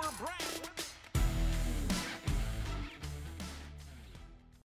for Brad.